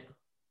 right?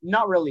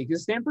 Not really,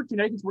 because Stamford,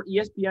 Connecticut's where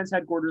ESPN's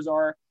headquarters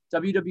are,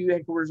 WWE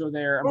headquarters are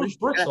there.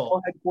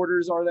 Bristol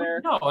headquarters are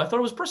there. No, I thought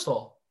it was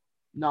Bristol.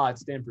 No,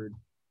 it's Stamford.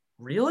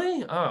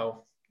 Really?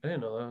 Oh, I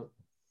didn't know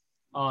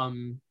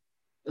that.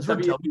 That's where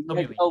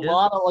WWE a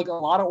lot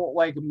of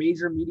like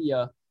major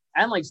media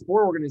and like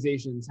sport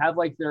organizations have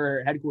like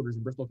their headquarters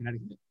in Bristol,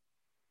 Connecticut.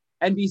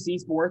 NBC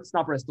Sports,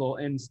 not Bristol,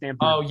 in Stamford.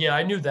 Oh yeah,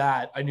 I knew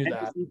that.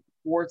 NBC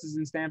Sports is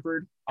in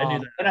Stamford. I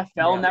knew that.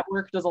 NFL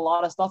Network does a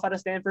lot of stuff out of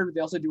Stanford, but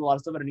they also do a lot of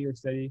stuff out of New York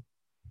City.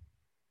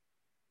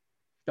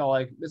 So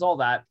like, it's all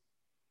that.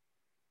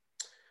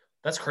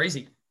 That's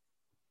crazy.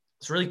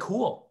 It's really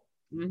cool.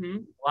 Mm-hmm.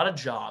 A lot of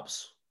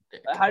jobs.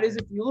 How does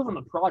it? You live in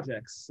the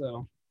projects,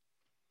 so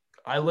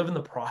I live in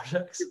the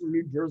projects. you're from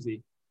New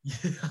Jersey.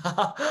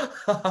 Yeah.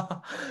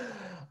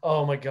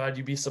 Oh my God,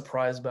 you'd be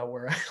surprised about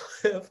where I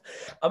live.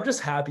 I'm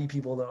just happy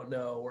people don't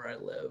know where I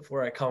live,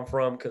 where I come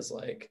from, because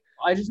like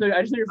I just know you're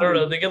I don't from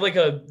know.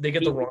 They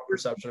get the wrong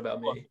perception about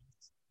me.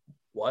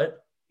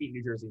 What?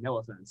 New Jersey. No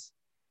offense.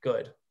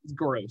 Good. It's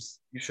gross.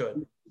 You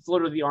should. It's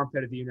literally the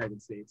armpit of the United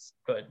States.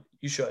 Good.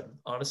 You should.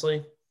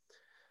 Honestly,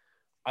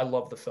 I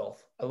love the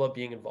filth. I love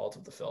being involved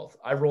with the filth.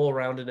 I roll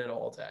around in it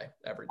all day,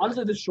 every day.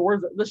 Honestly, the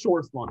shore's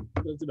fun.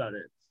 That's about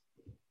it.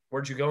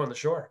 Where'd you go on the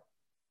shore?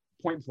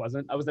 Point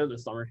Pleasant. I was there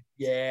this summer.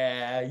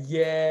 Yeah.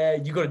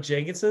 You go to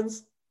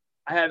Jenkinson's?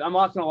 I'm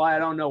not gonna lie. I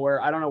don't know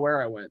where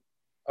I went.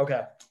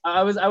 Okay.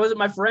 I was.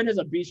 My friend has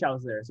a beach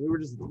house there, so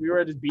we were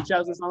at this beach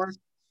house this summer.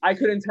 I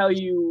couldn't tell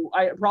you.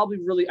 I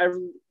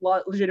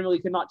legitimately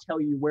could not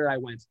tell you where I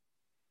went.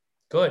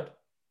 Good.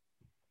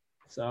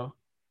 So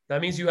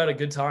that means you had a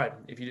good time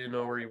if you didn't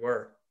know where you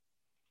were.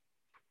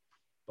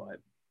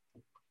 But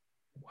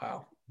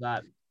Wow,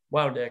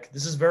 Nick,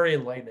 this is very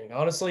enlightening.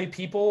 Honestly,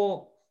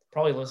 people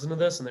probably listen to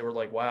this and they were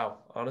like, wow,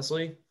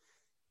 honestly,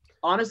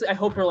 I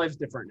hope her life's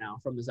different now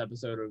from this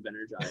episode of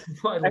Energize.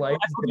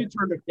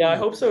 I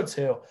hope so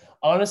too.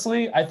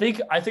 Honestly, I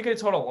think I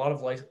taught a lot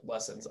of life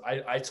lessons.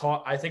 I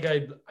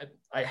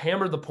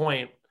hammered the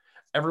point.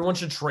 Everyone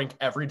should drink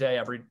every day.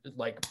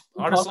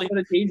 Honestly,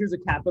 the dangers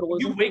of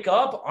capitalism. You wake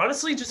up,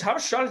 honestly, just have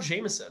a shot of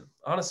Jameson.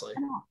 Honestly,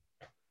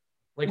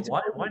 like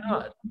why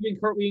not? We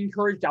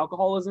encouraged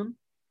alcoholism.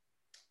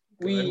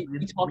 We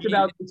talked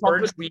about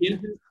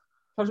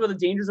the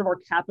dangers of our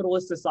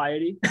capitalist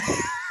society. What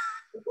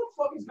the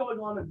fuck is going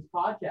on in this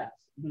podcast,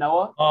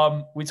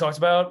 Noah? We talked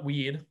about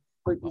weed.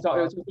 We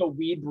talked about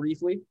weed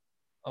briefly.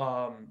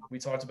 We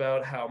talked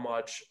about how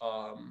much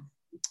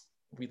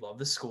we love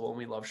this school and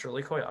we love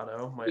Shirley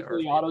Collado.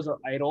 Collados are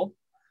idol.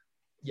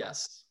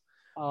 Yes.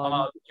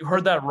 You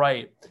heard that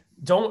right.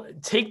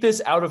 Don't take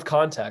this out of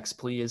context,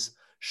 please.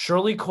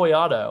 Shirley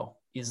Collado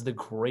is the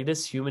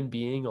greatest human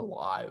being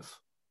alive.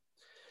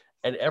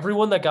 And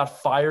everyone that got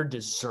fired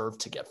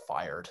deserved to get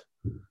fired.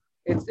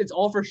 It's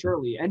all for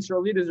Shirley, and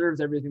Shirley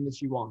deserves everything that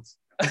she wants.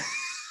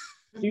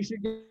 She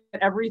should get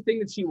everything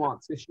that she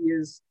wants because she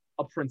is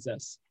a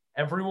princess.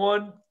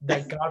 Everyone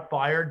that got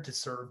fired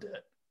deserved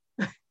it.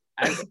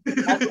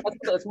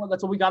 That's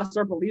what we got to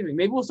start believing.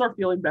 Maybe we'll start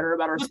feeling better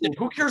about our school.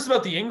 Who cares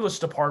about the English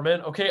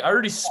department? Okay, I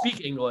already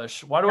speak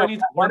English. Why do I need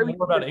to learn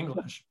more about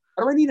English?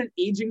 Why do I need an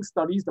aging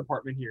studies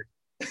department here?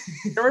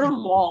 Get rid of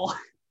them all.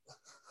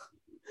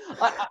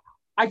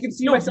 I can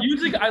see myself.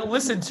 Music, I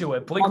listen to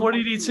it.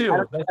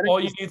 Blink-182. That's all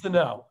you need to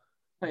know.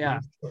 Yeah.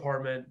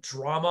 Department.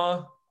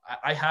 Drama.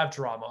 I have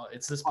drama.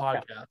 It's this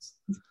podcast.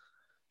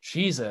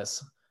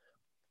 Jesus.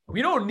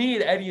 We don't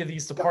need any of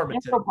these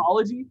departments.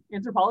 Anthropology,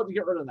 get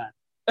rid of that.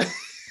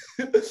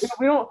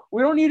 we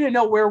don't need to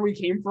know where we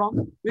came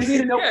from. We need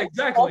to know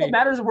exactly. All that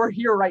matters is we're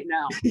here right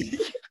now.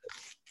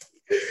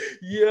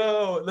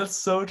 Yo, that's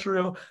so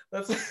true.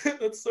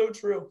 That's so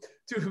true.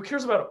 Dude, who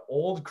cares about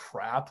old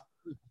crap?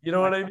 You know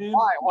what I mean?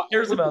 Why? Who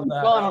cares about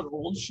that?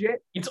 Old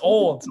shit. It's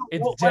old.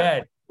 It's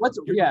dead. What's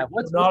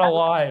not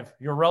alive.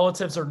 Your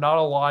relatives are not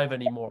alive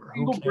anymore.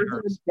 Who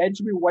cares? Dead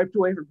should be wiped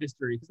away from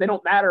history because they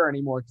don't matter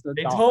anymore.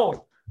 They don't.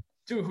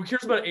 Dude, who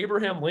cares about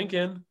Abraham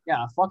Lincoln?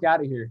 Yeah, fuck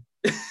out of here.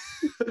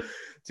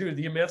 Dude,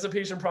 the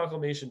Emancipation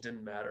Proclamation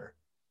didn't matter.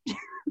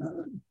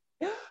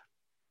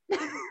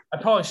 I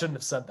probably shouldn't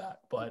have said that,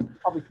 but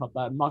probably cut that.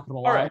 I'm not gonna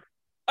lie. All right,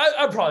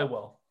 I probably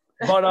will.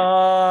 But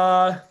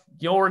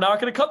we're not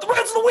gonna cut the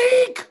rants of the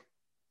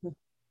week.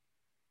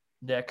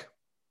 Nick,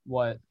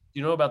 what? Do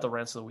you know about the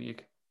rants of the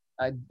week?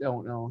 I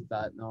don't know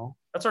that. No.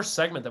 That's our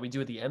segment that we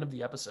do at the end of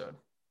the episode.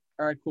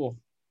 All right, cool.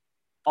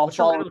 I'll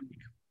follow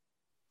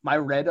my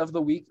red of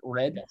the week.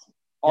 Red. Yes.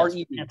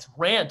 R-E-D.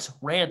 Rant,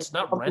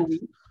 not rent.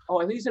 Oh,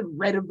 I think you said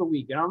red of the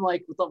week, and I'm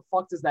like, what the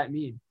fuck does that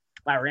mean?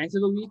 My rant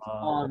of the week.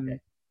 Okay.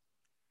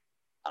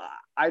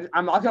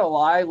 I'm not gonna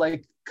lie,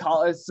 like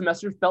college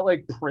semester felt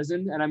like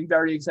prison, and I'm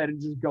very excited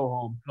to just go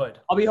home. Good.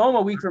 I'll be home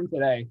a week from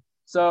today,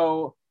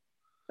 so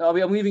I'm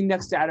leaving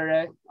next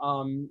Saturday.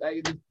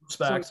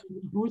 Respect.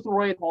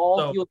 Boothroyd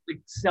Hall, like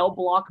cell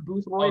block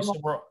Boothroyd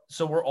Hall.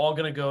 So we're all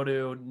gonna go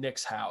to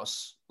Nick's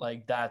house.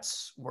 Like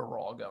that's where we're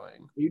all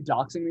going. Are you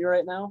doxing me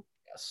right now?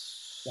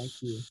 Yes. Thank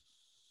you.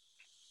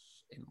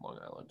 In Long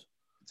Island.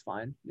 It's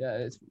fine.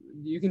 Yeah,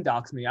 you can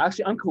dox me.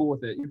 Actually, I'm cool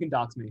with it. You can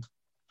dox me.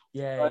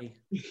 Yay.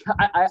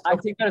 I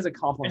take that as a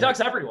compliment. I dox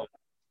everyone.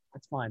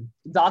 That's fine.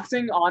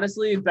 Doxing,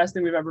 honestly, is the best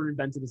thing we've ever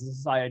invented as a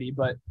society.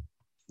 But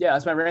yeah,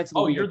 that's my rant.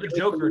 You're the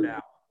Joker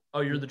now. Oh,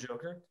 you're the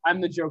Joker?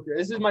 I'm the Joker.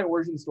 This is my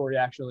origin story,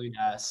 actually.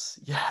 Yes.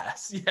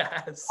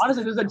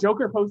 Honestly, there's a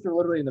Joker poster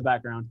literally in the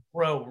background.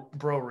 Bro,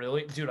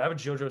 really? Dude, I have a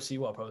JoJo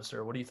Siwa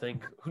poster. What do you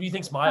think? Who do you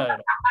think's my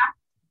idol?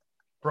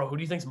 Bro, who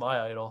do you think's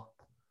my idol?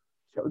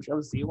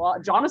 JoJo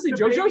Siwa. Honestly, The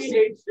JoJo baby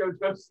hates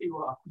JoJo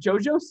Siwa.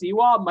 JoJo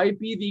Siwa might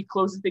be the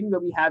closest thing that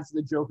we have to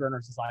the Joker in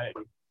our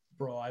society.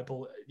 Bro, I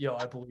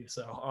believe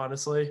so.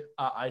 Honestly,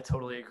 I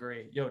totally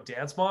agree. Yo,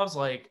 Dance Moms,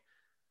 like,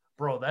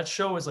 bro, that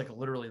show is like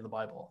literally the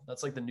Bible.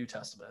 That's like the New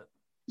Testament.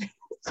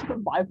 It's the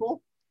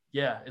Bible?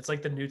 Yeah, it's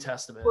like the New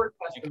Testament. First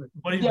Like, Testament.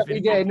 what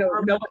Yeah, even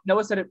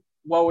Noah said it.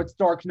 Whoa, it's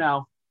dark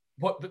now.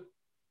 What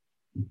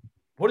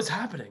is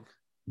happening?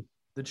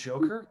 The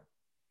Joker?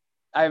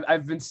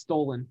 I've been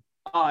stolen.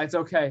 Oh, it's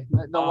okay.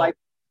 The Oh. light.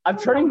 I'm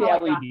turning the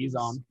LEDs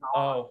on.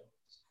 Oh,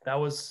 that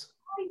was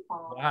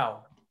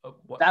wow.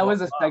 That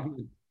was a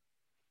segment.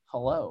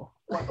 Hello.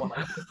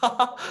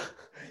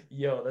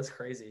 Yo, that's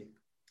crazy,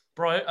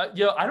 bro.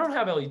 I don't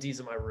have LEDs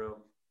in my room.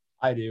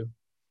 I do.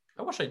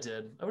 I wish I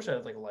did. I wish I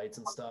had like lights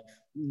and stuff.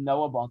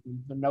 Noah bought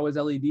them. So Noah's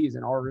LEDs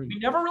in our room. We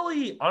never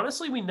really.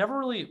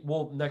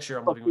 Well, next year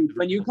I'm living with.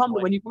 When you come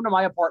to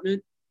my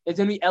apartment, it's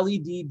gonna be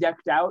LED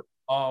decked out.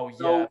 Oh yeah.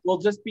 So we'll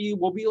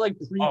be like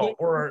pre-gaming.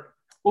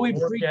 We'll be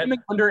pre-gaming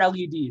under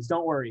LEDs.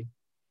 Don't worry.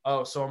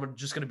 So I'm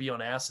just gonna be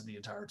on acid the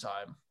entire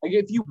time. Like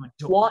if you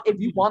want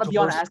to be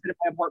on acid in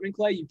my apartment,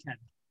 Clay, you can.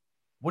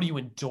 What do you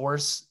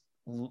endorse?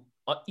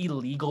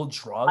 Illegal I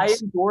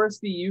drugs? endorse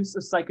the use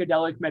of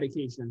psychedelic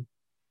medication.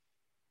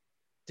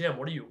 Damn,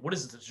 what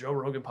is it, the Joe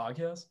Rogan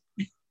podcast?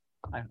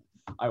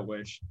 I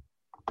wish.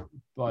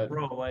 But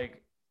Bro,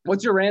 like,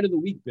 what's your rant of the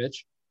week, bitch?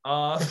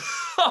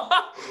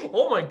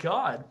 oh my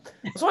god.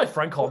 That's what my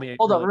friend called me.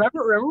 Hold on,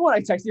 remember when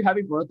I texted you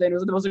happy birthday and it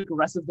was the most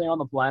aggressive thing on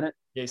the planet?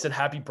 Yeah, he said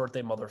happy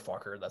birthday,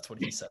 motherfucker. That's what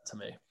he said to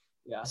me.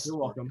 Yeah, you're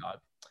welcome.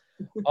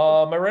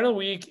 My rant of the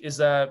week is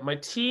that my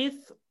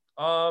teeth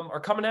are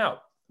coming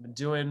out. I've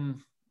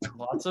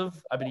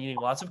been eating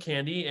lots of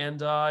candy,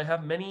 and I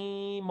have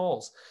many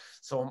moles.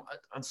 So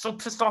I'm so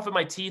pissed off at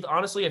my teeth.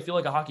 Honestly, I feel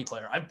like a hockey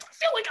player.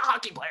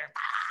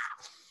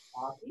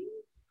 Hockey?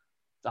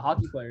 The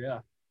hockey player, yeah.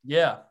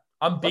 Yeah,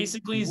 I'm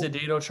basically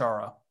Zdeno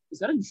Chara. Is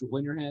that a jewel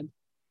in your hand?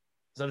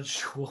 Is that a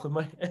jewel in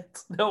my hand?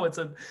 No, it's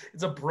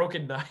a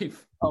broken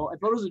knife. Oh, I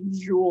thought it was a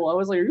jewel. I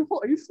was like, are you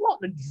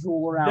flaunting a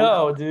jewel around?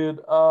 No,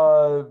 dude.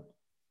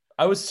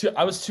 I was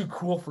too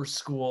cool for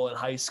school in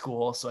high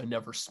school, so I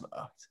never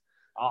smoked.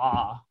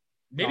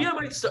 Maybe I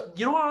might start.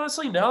 You know what?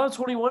 Honestly, now that I'm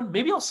 21,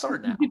 maybe I'll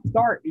start now.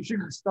 You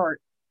should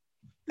start.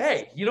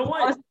 Hey, you know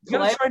what? You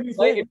gotta try new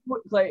Clay, things.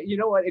 Clay, you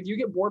know what? If you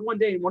get bored one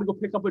day and want to go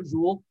pick up a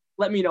jewel,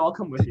 let me know. I'll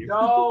come with you.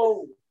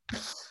 No.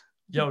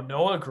 Yo,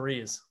 Noah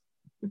agrees.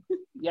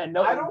 Yeah,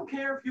 no. I don't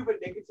care if you have a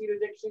nicotine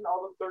addiction,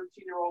 all the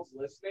 13-year-olds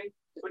listening,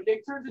 but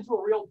Nick turns into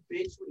a real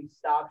bitch when he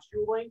stops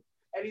juuling,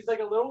 and he's like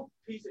a little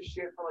piece of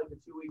shit for like the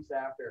 2 weeks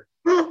after.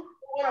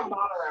 When I'm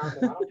not around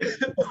him, I don't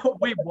care.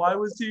 Wait, why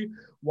was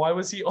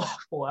he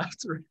awful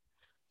after?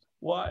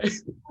 Why?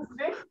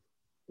 Nick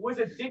was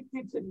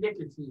addicted to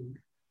nicotine.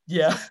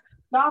 Yeah.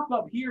 Stopped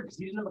up here because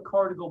he didn't have a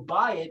car to go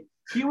buy it.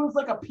 He was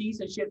like a piece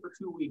of shit for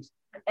 2 weeks.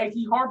 And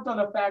he harped on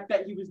the fact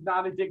that he was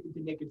not addicted to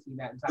nicotine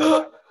that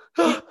entire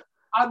time.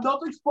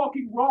 Nothing's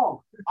fucking wrong.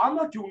 I'm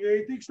not doing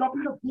anything. Stop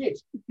being a bitch.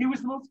 He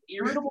was the most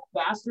irritable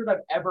bastard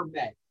I've ever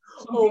met.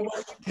 So Oh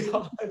my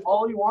god.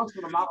 all he wants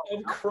for the amount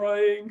I'm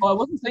crying. I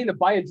wasn't saying to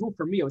buy a jewel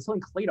for me. I was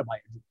telling Clay to buy a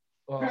jewel.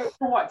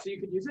 For what? So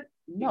you could use it?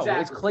 No,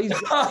 Exactly. it's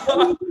Clay's.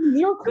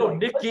 No,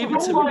 Nick gave it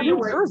to Go me.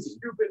 away,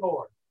 stupid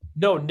whore.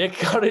 No, Nick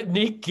got it.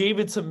 Nick gave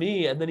it to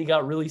me, and then he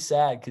got really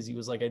sad because he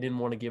was like, "I didn't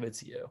want to give it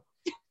to you."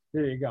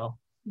 There you go.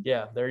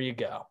 Yeah, there you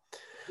go.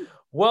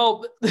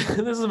 Well, this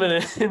has been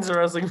an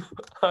interesting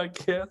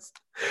podcast.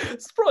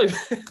 It's probably.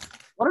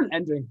 What an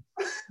ending.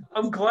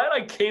 I'm glad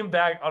I came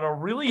back on a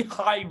really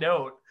high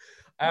note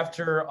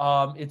after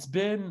it's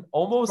been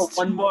almost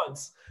 2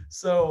 months.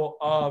 So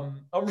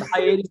I'm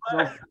really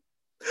glad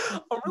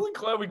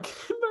we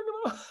came back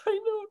on a high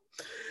note.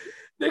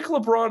 Nick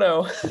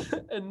Lebrano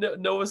and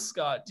Noah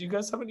Scott, do you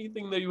guys have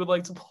anything that you would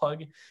like to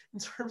plug in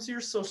terms of your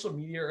social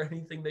media or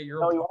anything that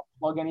you're? No, you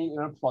want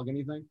to plug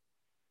anything?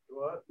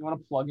 What? You want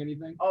to plug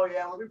anything? Oh,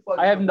 yeah. Let me plug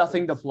I have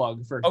nothing to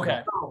plug for.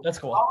 Okay, that's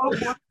cool. Follow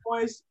One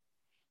Voice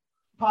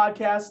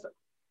podcast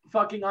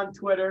fucking on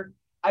Twitter.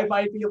 I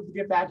might be able to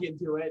get back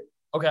into it.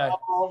 Okay.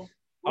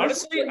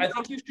 Honestly, I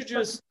think you should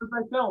just.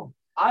 I filmed.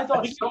 I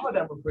thought some of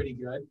them were pretty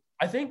good.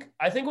 I think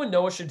what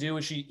Noah should do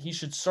is he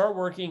should start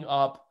working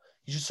up.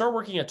 He should start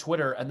working at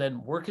Twitter and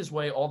then work his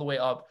way all the way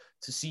up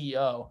to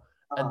CEO,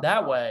 and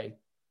that way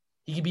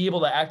he can be able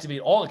to activate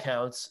all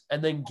accounts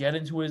and then get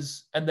into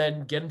his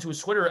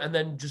Twitter and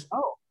then just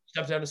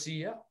step down to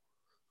CEO.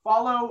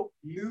 Follow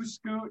New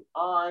Scoot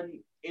on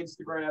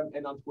Instagram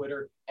and on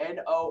Twitter.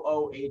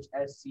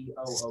 NOOHSCOO.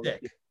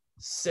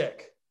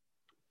 Sick.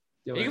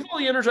 Do You it. can follow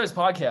the Energize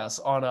Podcast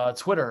on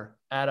Twitter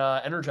at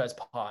Energize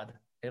Pod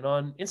and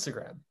on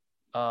Instagram,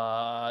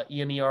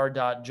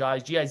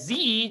 ENER.Gize,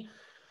 Gize,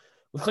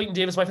 with Clayton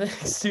Davis. My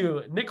thanks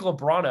to Nick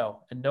Lebrano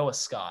and Noah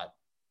Scott.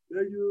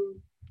 Thank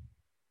you.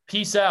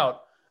 Peace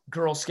out.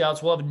 Girl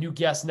Scouts. We'll have a new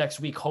guest next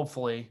week,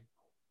 hopefully.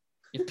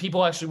 If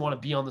people actually want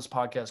to be on this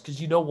podcast,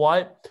 because you know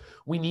what?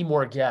 We need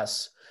more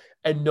guests.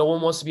 And no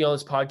one wants to be on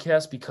this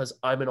podcast because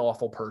I'm an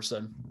awful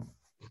person.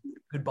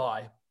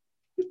 Goodbye.